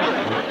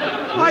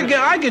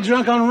 I get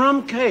drunk on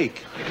rum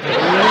cake.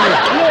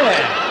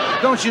 Yeah.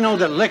 Don't you know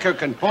that liquor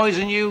can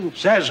poison you?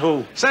 Says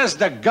who? Says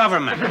the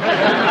government.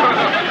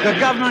 The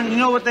government, you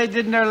know what they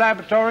did in their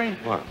laboratory?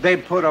 What? They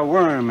put a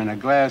worm in a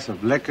glass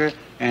of liquor,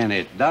 and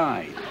it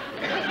died.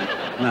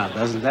 Now,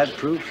 doesn't that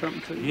prove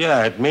something to you?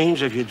 Yeah, it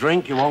means if you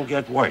drink, you won't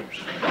get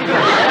worse.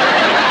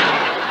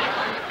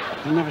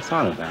 I never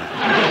thought of that.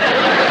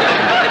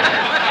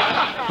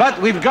 But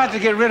we've got to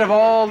get rid of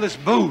all this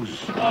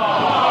booze.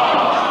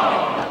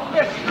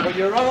 It's for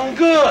your own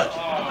good.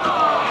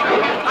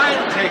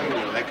 I'm taking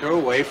the liquor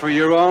away for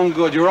your own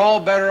good. You're all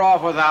better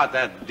off without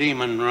that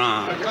demon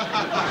rum.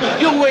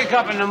 You'll wake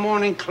up in the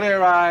morning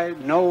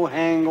clear-eyed, no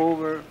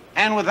hangover,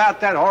 and without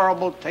that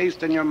horrible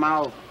taste in your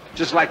mouth,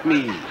 just like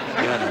me.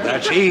 Yeah,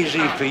 that's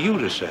easy for you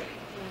to say.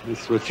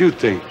 That's what you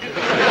think.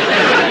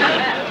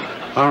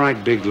 All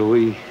right, Big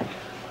Louie.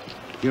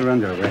 You're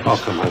under arrest. Oh,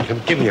 come on.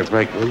 Give me a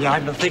break, will you?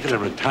 I've been thinking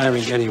of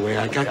retiring anyway.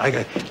 I got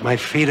my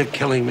feet are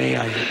killing me.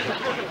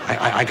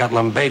 I got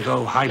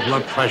lumbago, high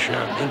blood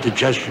pressure,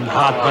 indigestion,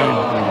 heartburn.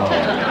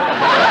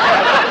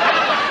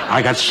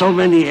 I got so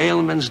many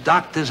ailments,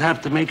 doctors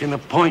have to make an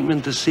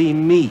appointment to see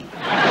me.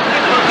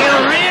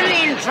 You're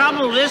really in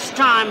trouble this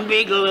time,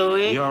 Big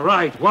Louie. You're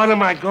right. What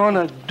am I going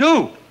to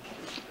do?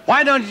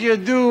 Why don't you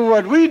do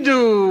what we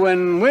do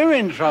when we're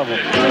in trouble?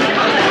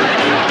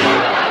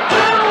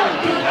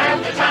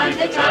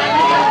 The time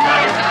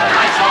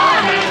I saw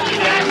a man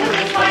began with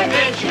his wife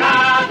in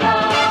Chicago.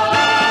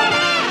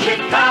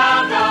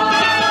 Chicago,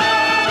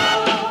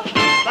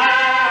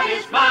 that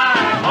is my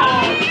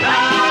hometown.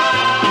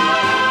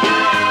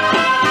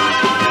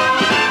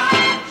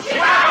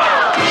 Chicago!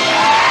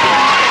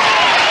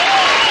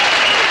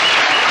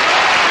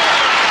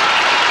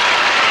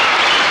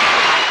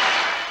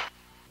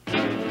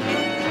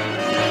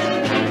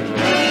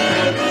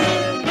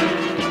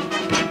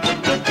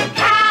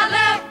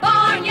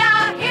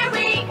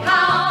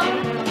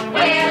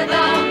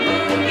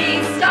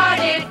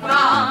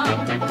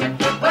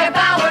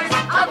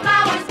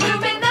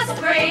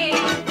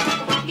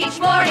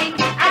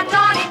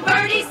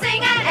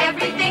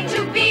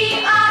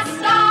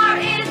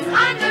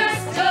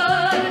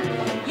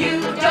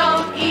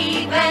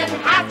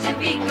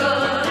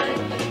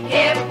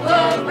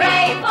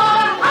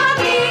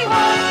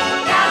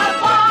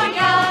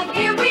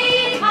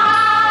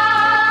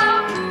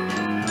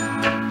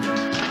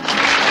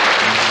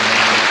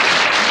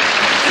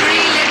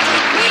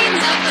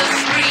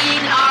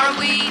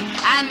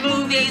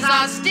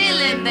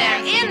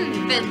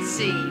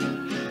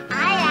 I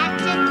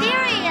act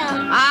ethereal.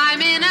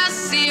 I'm in a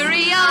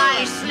cereal.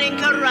 I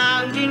slink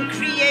around in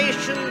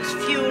creation's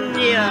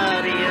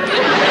funereal.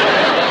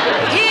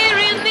 Here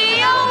in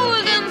the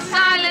olden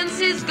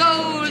silences,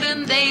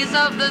 golden days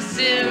of the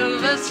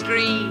silver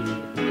screen.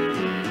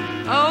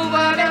 Oh,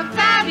 what a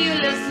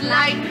fabulous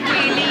life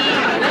we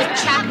lead with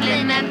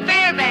Chaplin and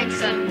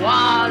Fairbanks and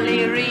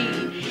Wally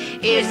Reed.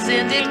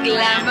 Isn't it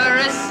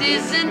glamorous?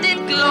 Isn't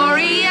it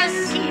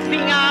glorious?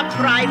 Keeping our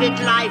private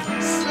life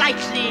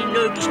slightly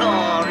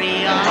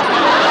notorious.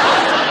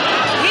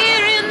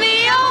 Here in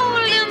the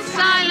olden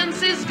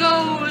silences,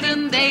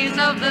 golden days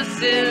of the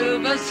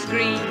silver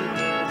screen.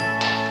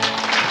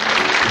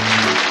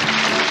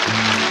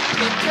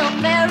 Little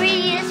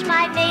Mary is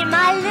my name.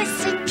 I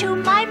listen to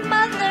my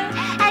mother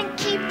and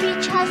keep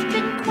each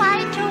husband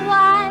quite a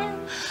while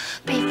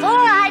before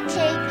I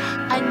take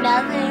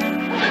another.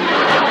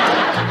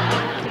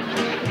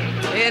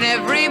 In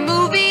every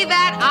movie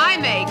that I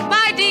make,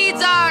 my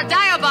deeds are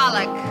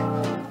diabolic,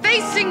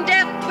 facing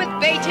death with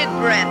bated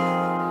breath.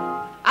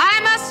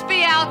 I must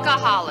be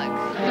alcoholic.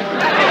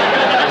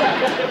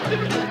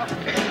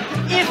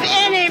 If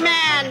any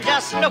man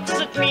just looks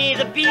at me,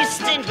 the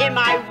beast in him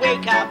I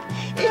wake up.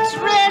 It's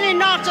really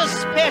not a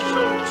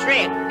special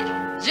trick.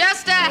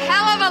 Just a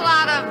hell of a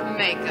lot of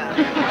makeup.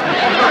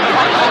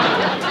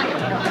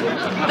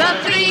 The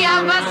three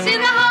of us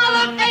in the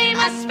Hall of Fame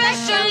are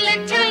special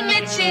little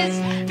niches,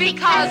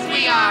 because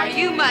we are,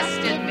 you must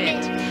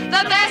admit,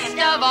 the best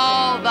of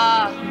all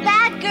the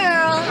bad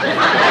girls.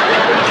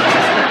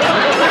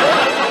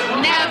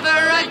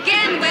 Never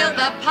again will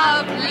the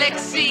public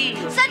see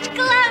such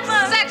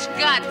glamour, such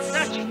guts,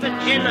 such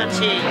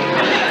fragility.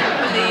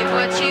 Believe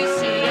what you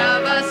see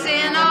of us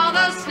in all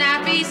those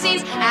snappy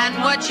scenes, and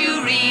what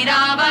you read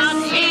of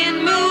us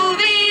in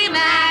movie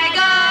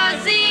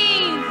magazines.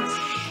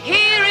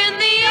 Here in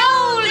the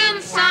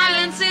olden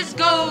silences,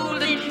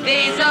 golden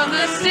days of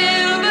the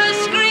silver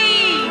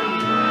screen.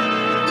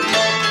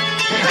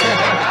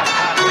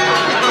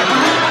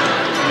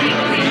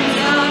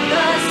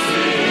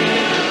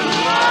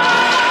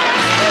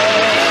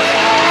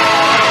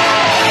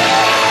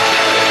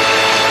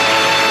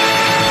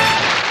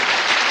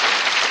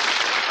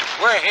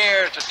 We're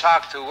here to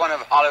talk to one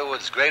of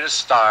Hollywood's greatest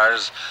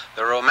stars,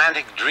 the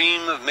romantic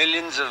dream of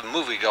millions of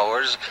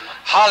moviegoers,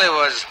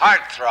 Hollywood's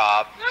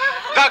heartthrob,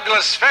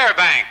 Douglas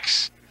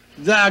Fairbanks.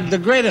 The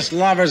greatest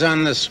lovers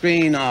on the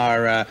screen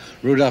are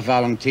Rudolph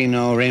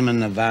Valentino, Raymond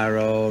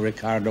Navarro,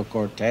 Ricardo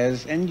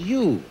Cortez, and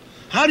you.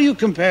 How do you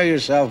compare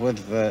yourself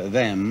with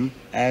them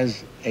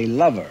as a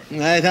lover?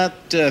 I thought,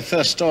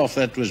 first off,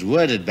 that was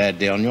worded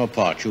badly on your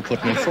part. You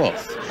put me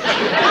fourth.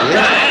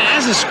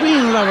 As a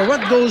screen lover,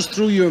 what goes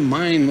through your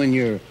mind when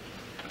you're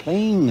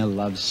playing a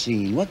love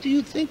scene? What do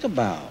you think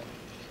about?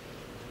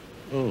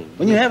 Oh,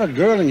 when you have a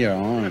girl in your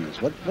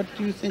arms, what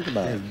do you think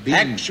about?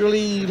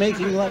 Actually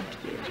making love to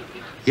her?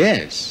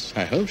 Yes,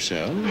 I hope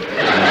so.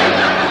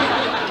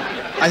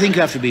 I think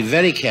you have to be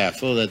very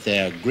careful that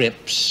there are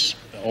grips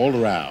all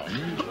around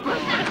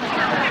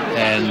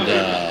and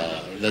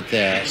that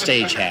there are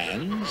stage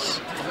hands.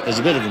 There's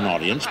a bit of an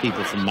audience,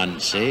 people from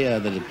Muncie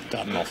that have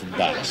gotten off a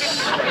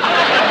bus.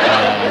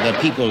 There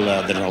are people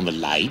that are on the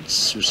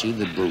lights, you see,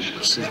 the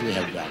brutes, as we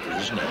have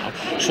rappers now.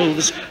 So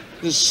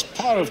this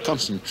power of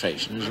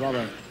concentration is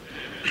rather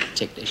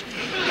ticklish.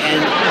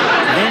 And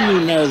then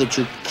you know that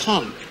you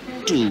can't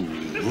do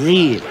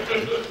really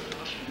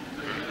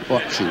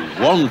what you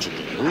want to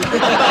do,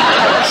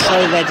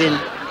 so that in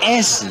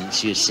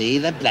essence, you see,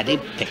 the bloody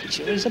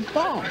picture is a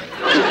bomb.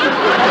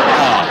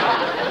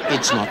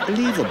 It's not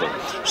believable.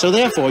 So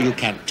therefore, you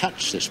can't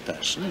touch this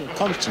person. You're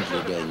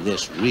constantly doing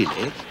this,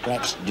 really,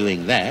 perhaps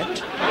doing that,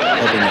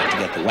 hoping not to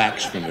get the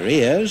wax from her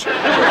ears.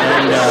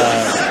 And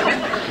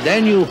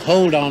then you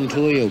hold on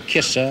to her, you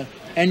kiss her,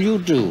 and you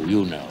do,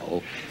 you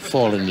know,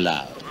 fall in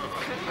love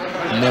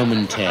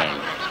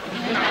momentarily.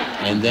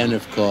 And then,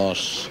 of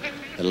course,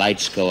 the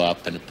lights go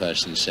up and a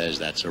person says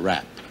that's a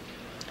wrap.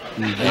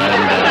 And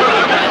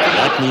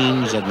that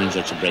means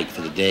it's a break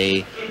for the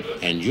day,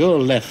 and you're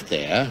left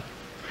there.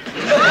 I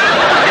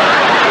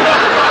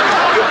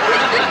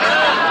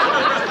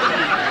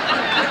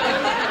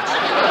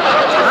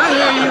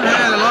hear you've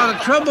had a lot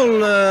of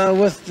trouble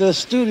with the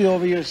studio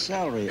over your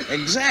salary.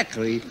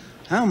 Exactly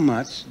how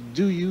much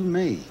do you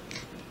make?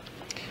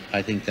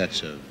 I think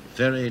that's a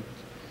very...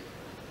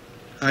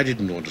 I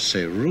didn't want to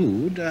say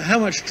rude. How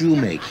much do you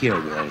make here,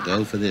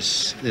 Waldo, for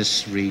this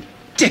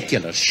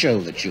ridiculous show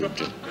that you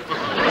do?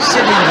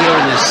 Sitting here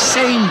in the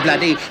same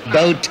bloody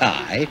bow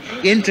tie,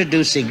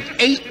 introducing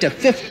 8 to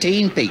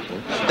 15 people,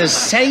 the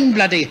same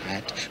bloody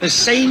hat, the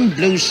same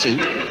blue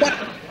suit. What?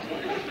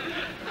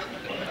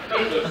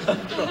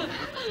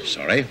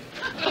 Sorry.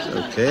 It's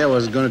okay, I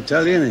wasn't going to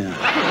tell you anyhow.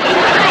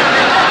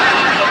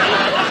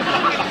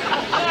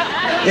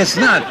 It's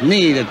not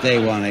me that they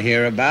want to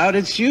hear about.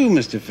 It's you,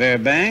 Mr.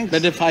 Fairbanks.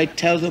 But if I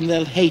tell them,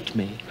 they'll hate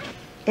me.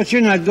 But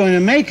you're not going to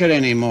make it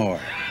anymore.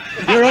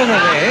 You're over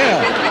the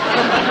hill.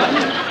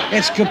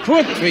 It's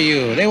kaput for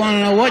you. They want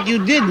to know what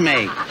you did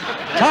make.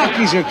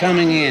 Talkies are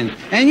coming in,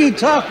 and you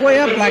talk way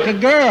up like a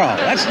girl.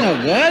 That's no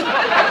good.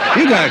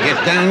 You gotta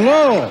get down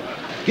low.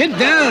 Get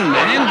down,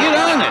 man. Get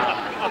on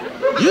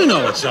it. You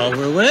know it's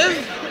over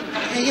with.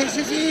 Yes,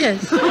 it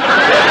is.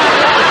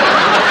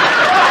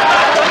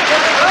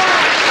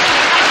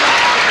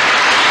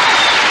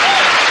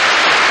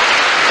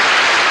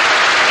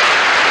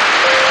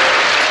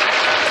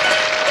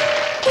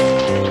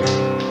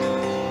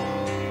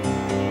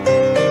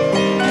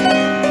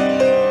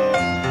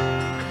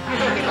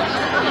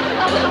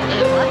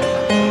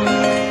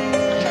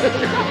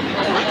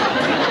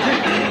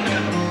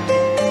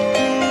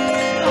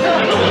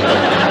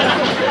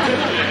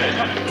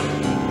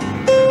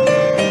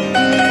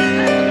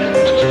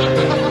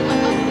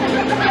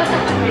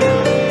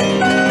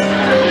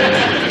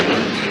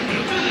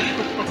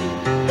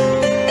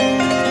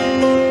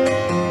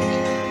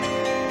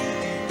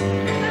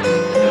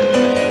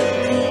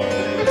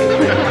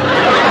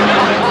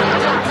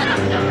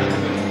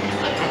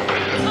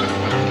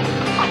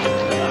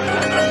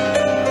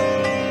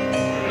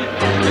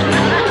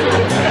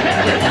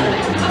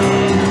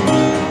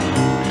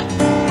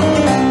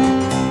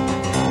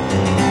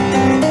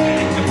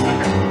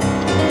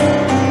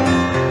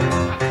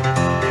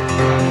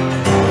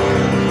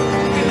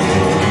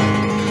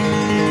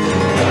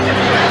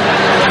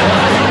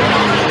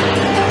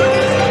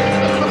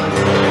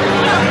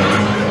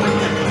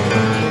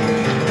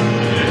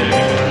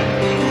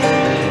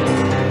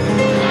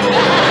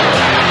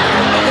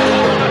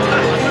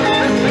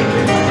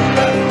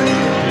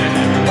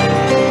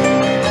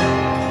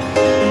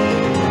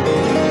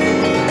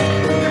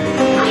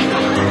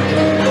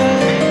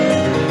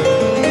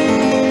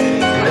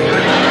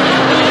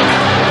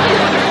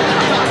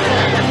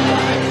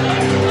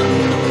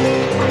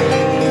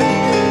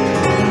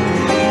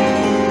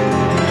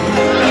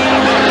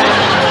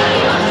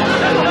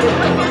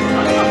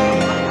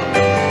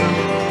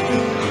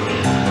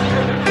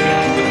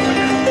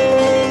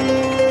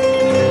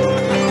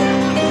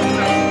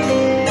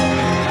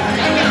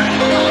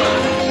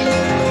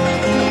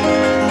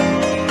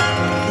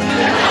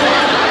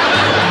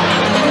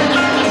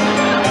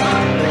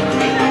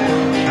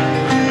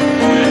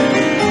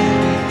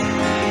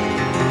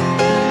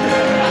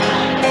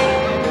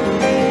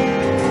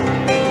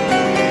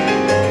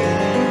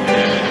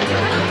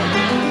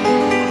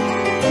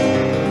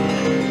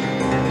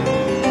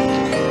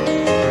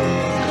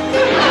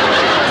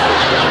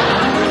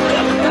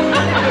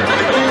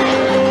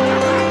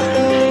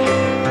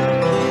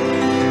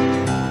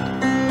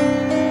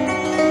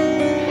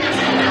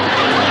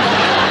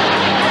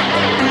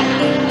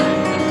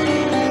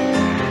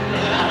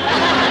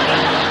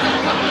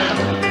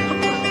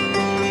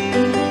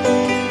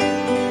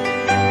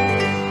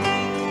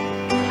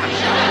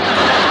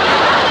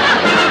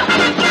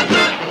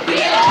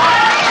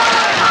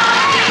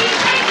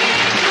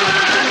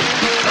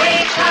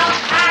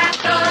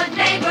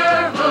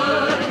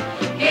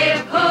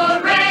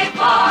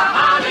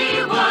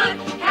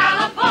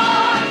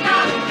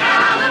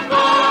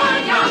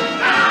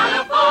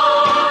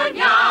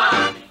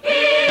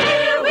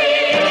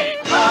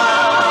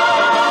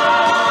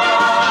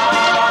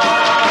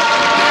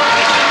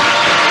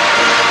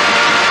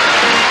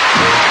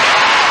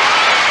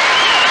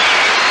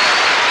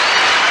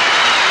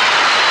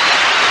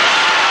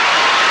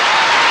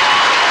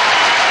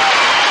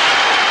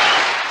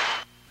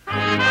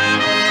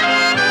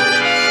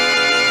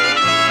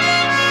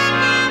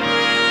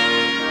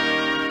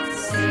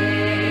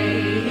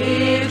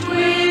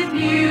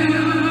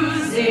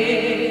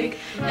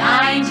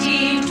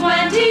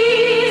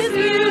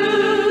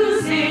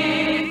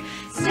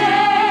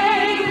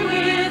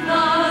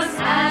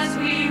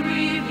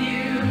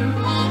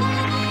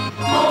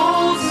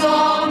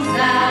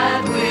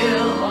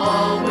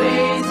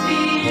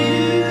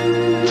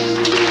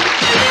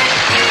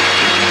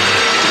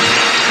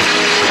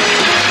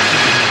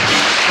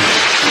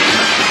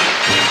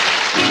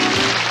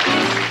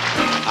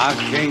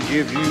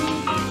 give you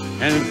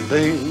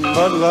anything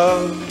but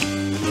love.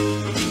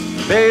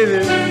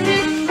 Baby,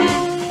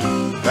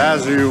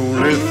 that's the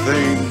only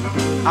thing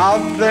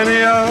I've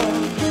plenty of.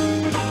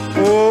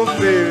 Oh,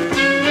 baby,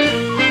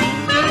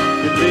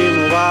 you've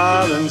been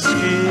wild and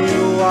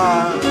scheme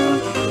wild.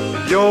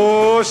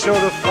 You're sure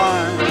to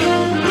find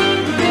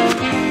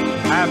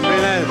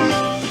happiness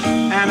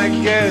and I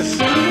guess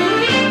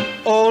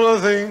all the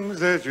things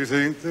that you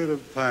think that are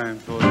fine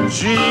for.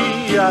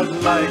 Gee, I'd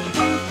like to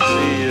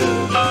see you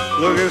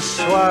looking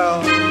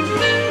swell,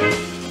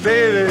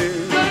 baby.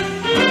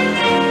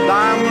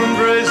 Diamond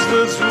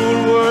bracelets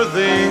Woolworth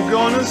ain't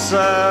gonna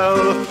sell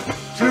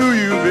to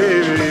you,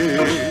 baby,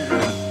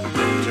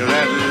 till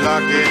that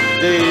lucky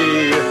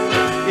day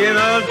in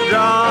a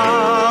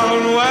dawn.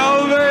 Well,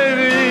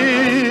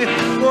 baby,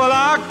 well,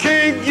 I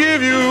can't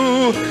give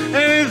you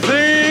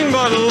anything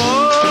but love.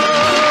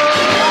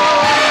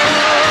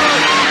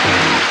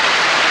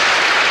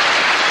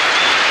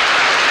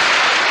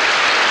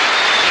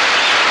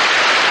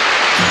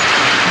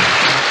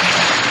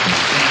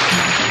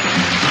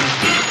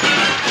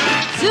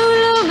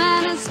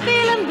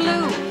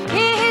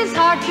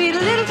 Beat a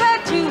little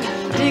tattoo,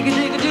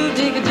 dig-a-dig-a-doo,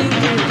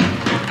 dig-a-doo-doo,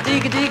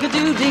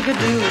 dig-a-dig-a-doo,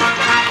 dig-a-doo.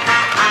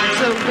 I'm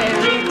so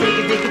very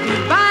dig-a-dig-a-doo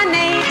by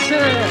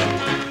nature.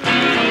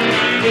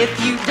 If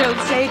you don't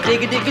say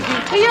dig-a-dig-a-doo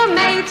to your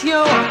mate,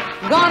 you're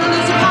gonna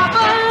lose your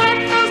papa. Let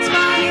those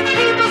funny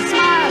people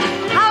smile.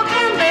 How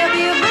can there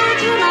be a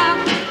virgin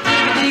now?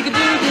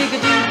 Dig-a-dig-a-doo,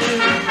 dig-a-doo-doo,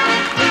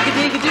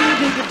 dig-a-dig-a-doo,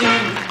 dig-a-doo.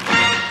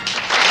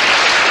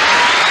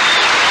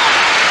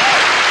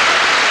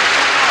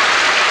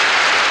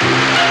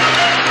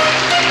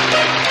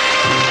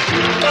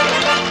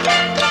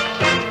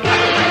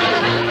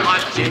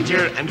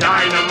 Ginger and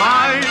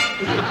dynamite,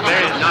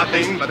 there's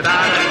nothing but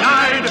that at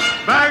night.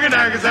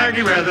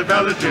 Bag-a-dag-a-saggy, where the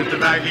fellas do the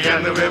baggy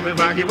and the women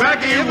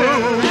wacky-wacky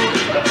woo.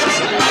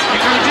 You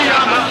coochie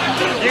yama,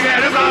 you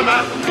get a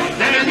mama,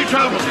 then your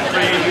troubles are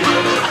free. You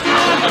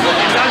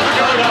got to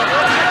go up,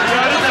 you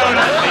got to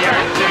soda, the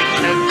earth takes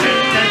to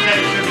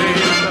me.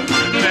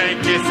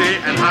 Make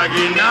kissy and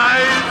huggy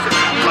nice,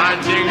 my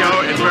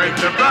jingo is worth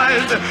the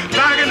price.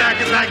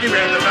 Bag-a-dag-a-saggy,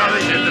 where the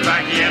fellas do the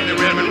baggy and the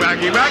women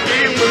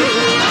wacky-wacky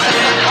woo.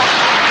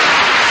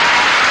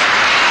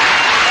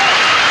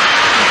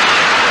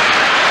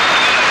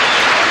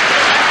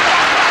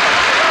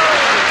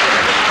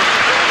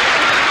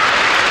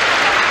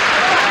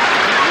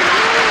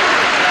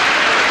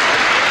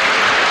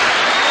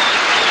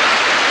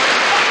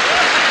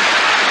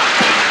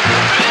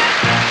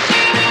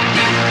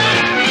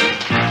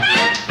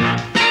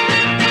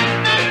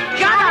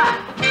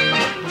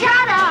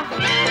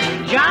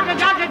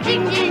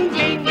 Ding, ding,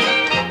 ding.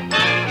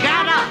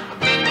 Jada,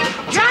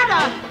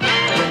 jada,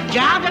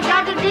 jada,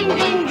 jada, ding,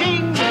 ding,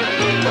 ding.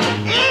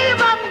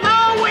 Even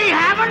though we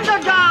haven't a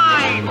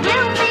dime,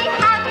 We'll be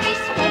happy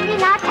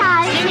spending our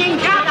time singing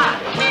jada,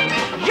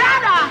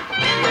 jada,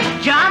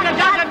 jada,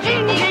 jada,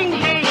 ding, ding,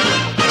 ding.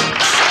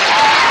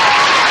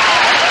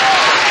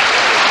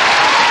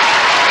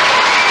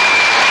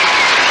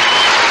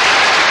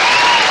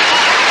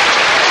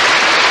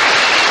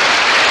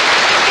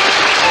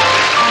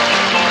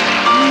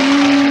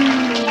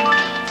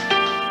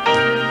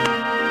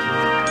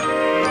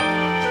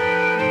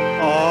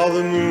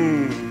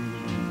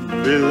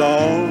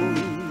 Belong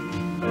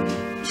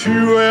to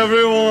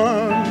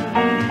everyone.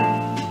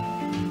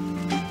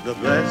 The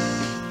best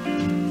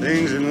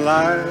things in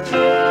life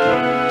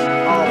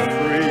are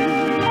free.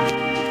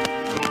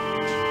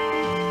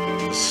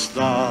 The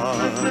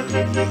stars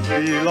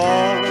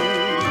belong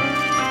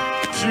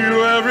to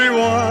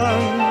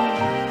everyone.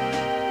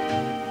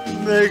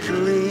 They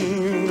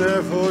gleam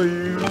there for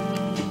you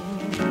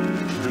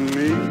and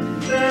me.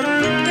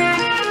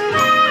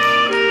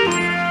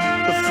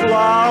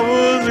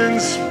 Flowers in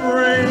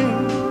spring,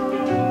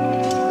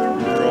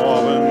 the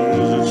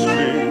robins that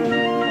sing,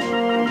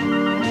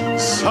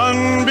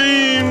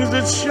 sunbeams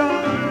that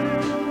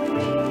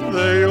shine,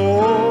 they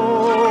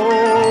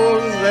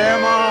yours, they're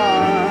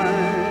mine.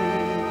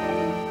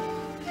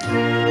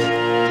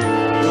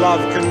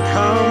 Love can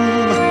come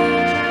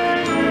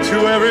to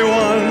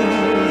everyone.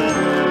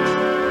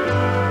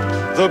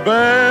 The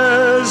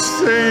best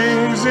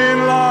things in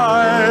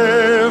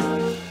life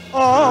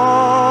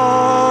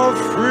are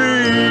free.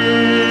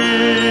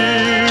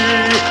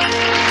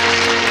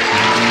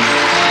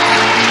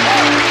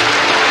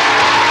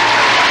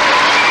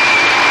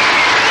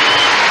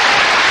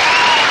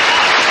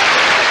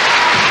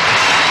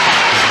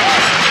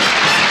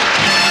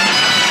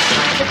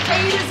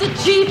 Potatoes are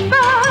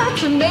cheaper,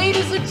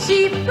 tomatoes are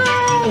cheaper.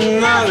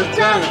 Now the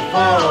time to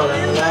fall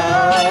in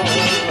love.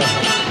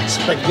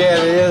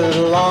 Spaghetti is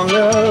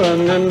longer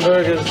and then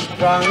burgers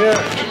stronger.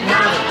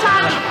 Now the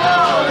time to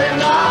fall in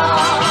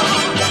love.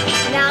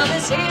 Now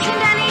this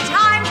isn't any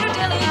time for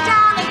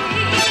dilly-dally.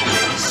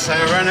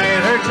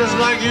 Serenade her just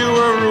like you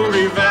were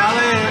Rudy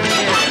Valley.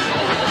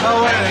 A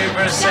wedding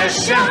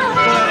procession,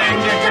 put in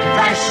your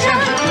depression.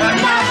 And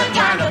now the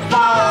time to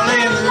fall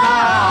in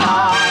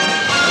love.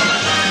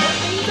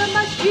 Things are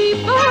much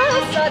cheaper,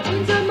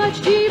 sardines are much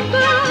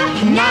cheaper.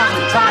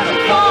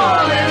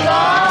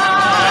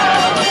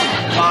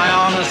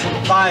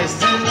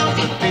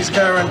 these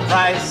current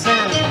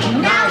prices.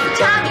 Now's the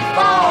time to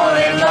fall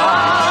in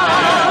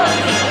love.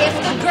 If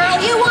the girl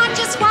you want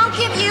just won't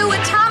give you a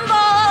tumble,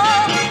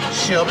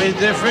 She'll be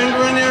different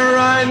when you're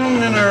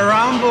riding in a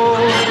rumble.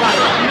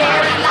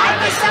 married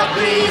life is so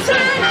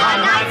pleasing, on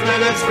nights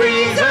when it's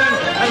freezing,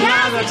 and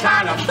now's the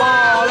time to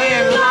fall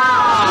in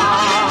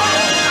love.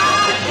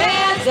 Our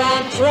cares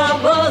and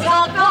troubles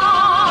are gone.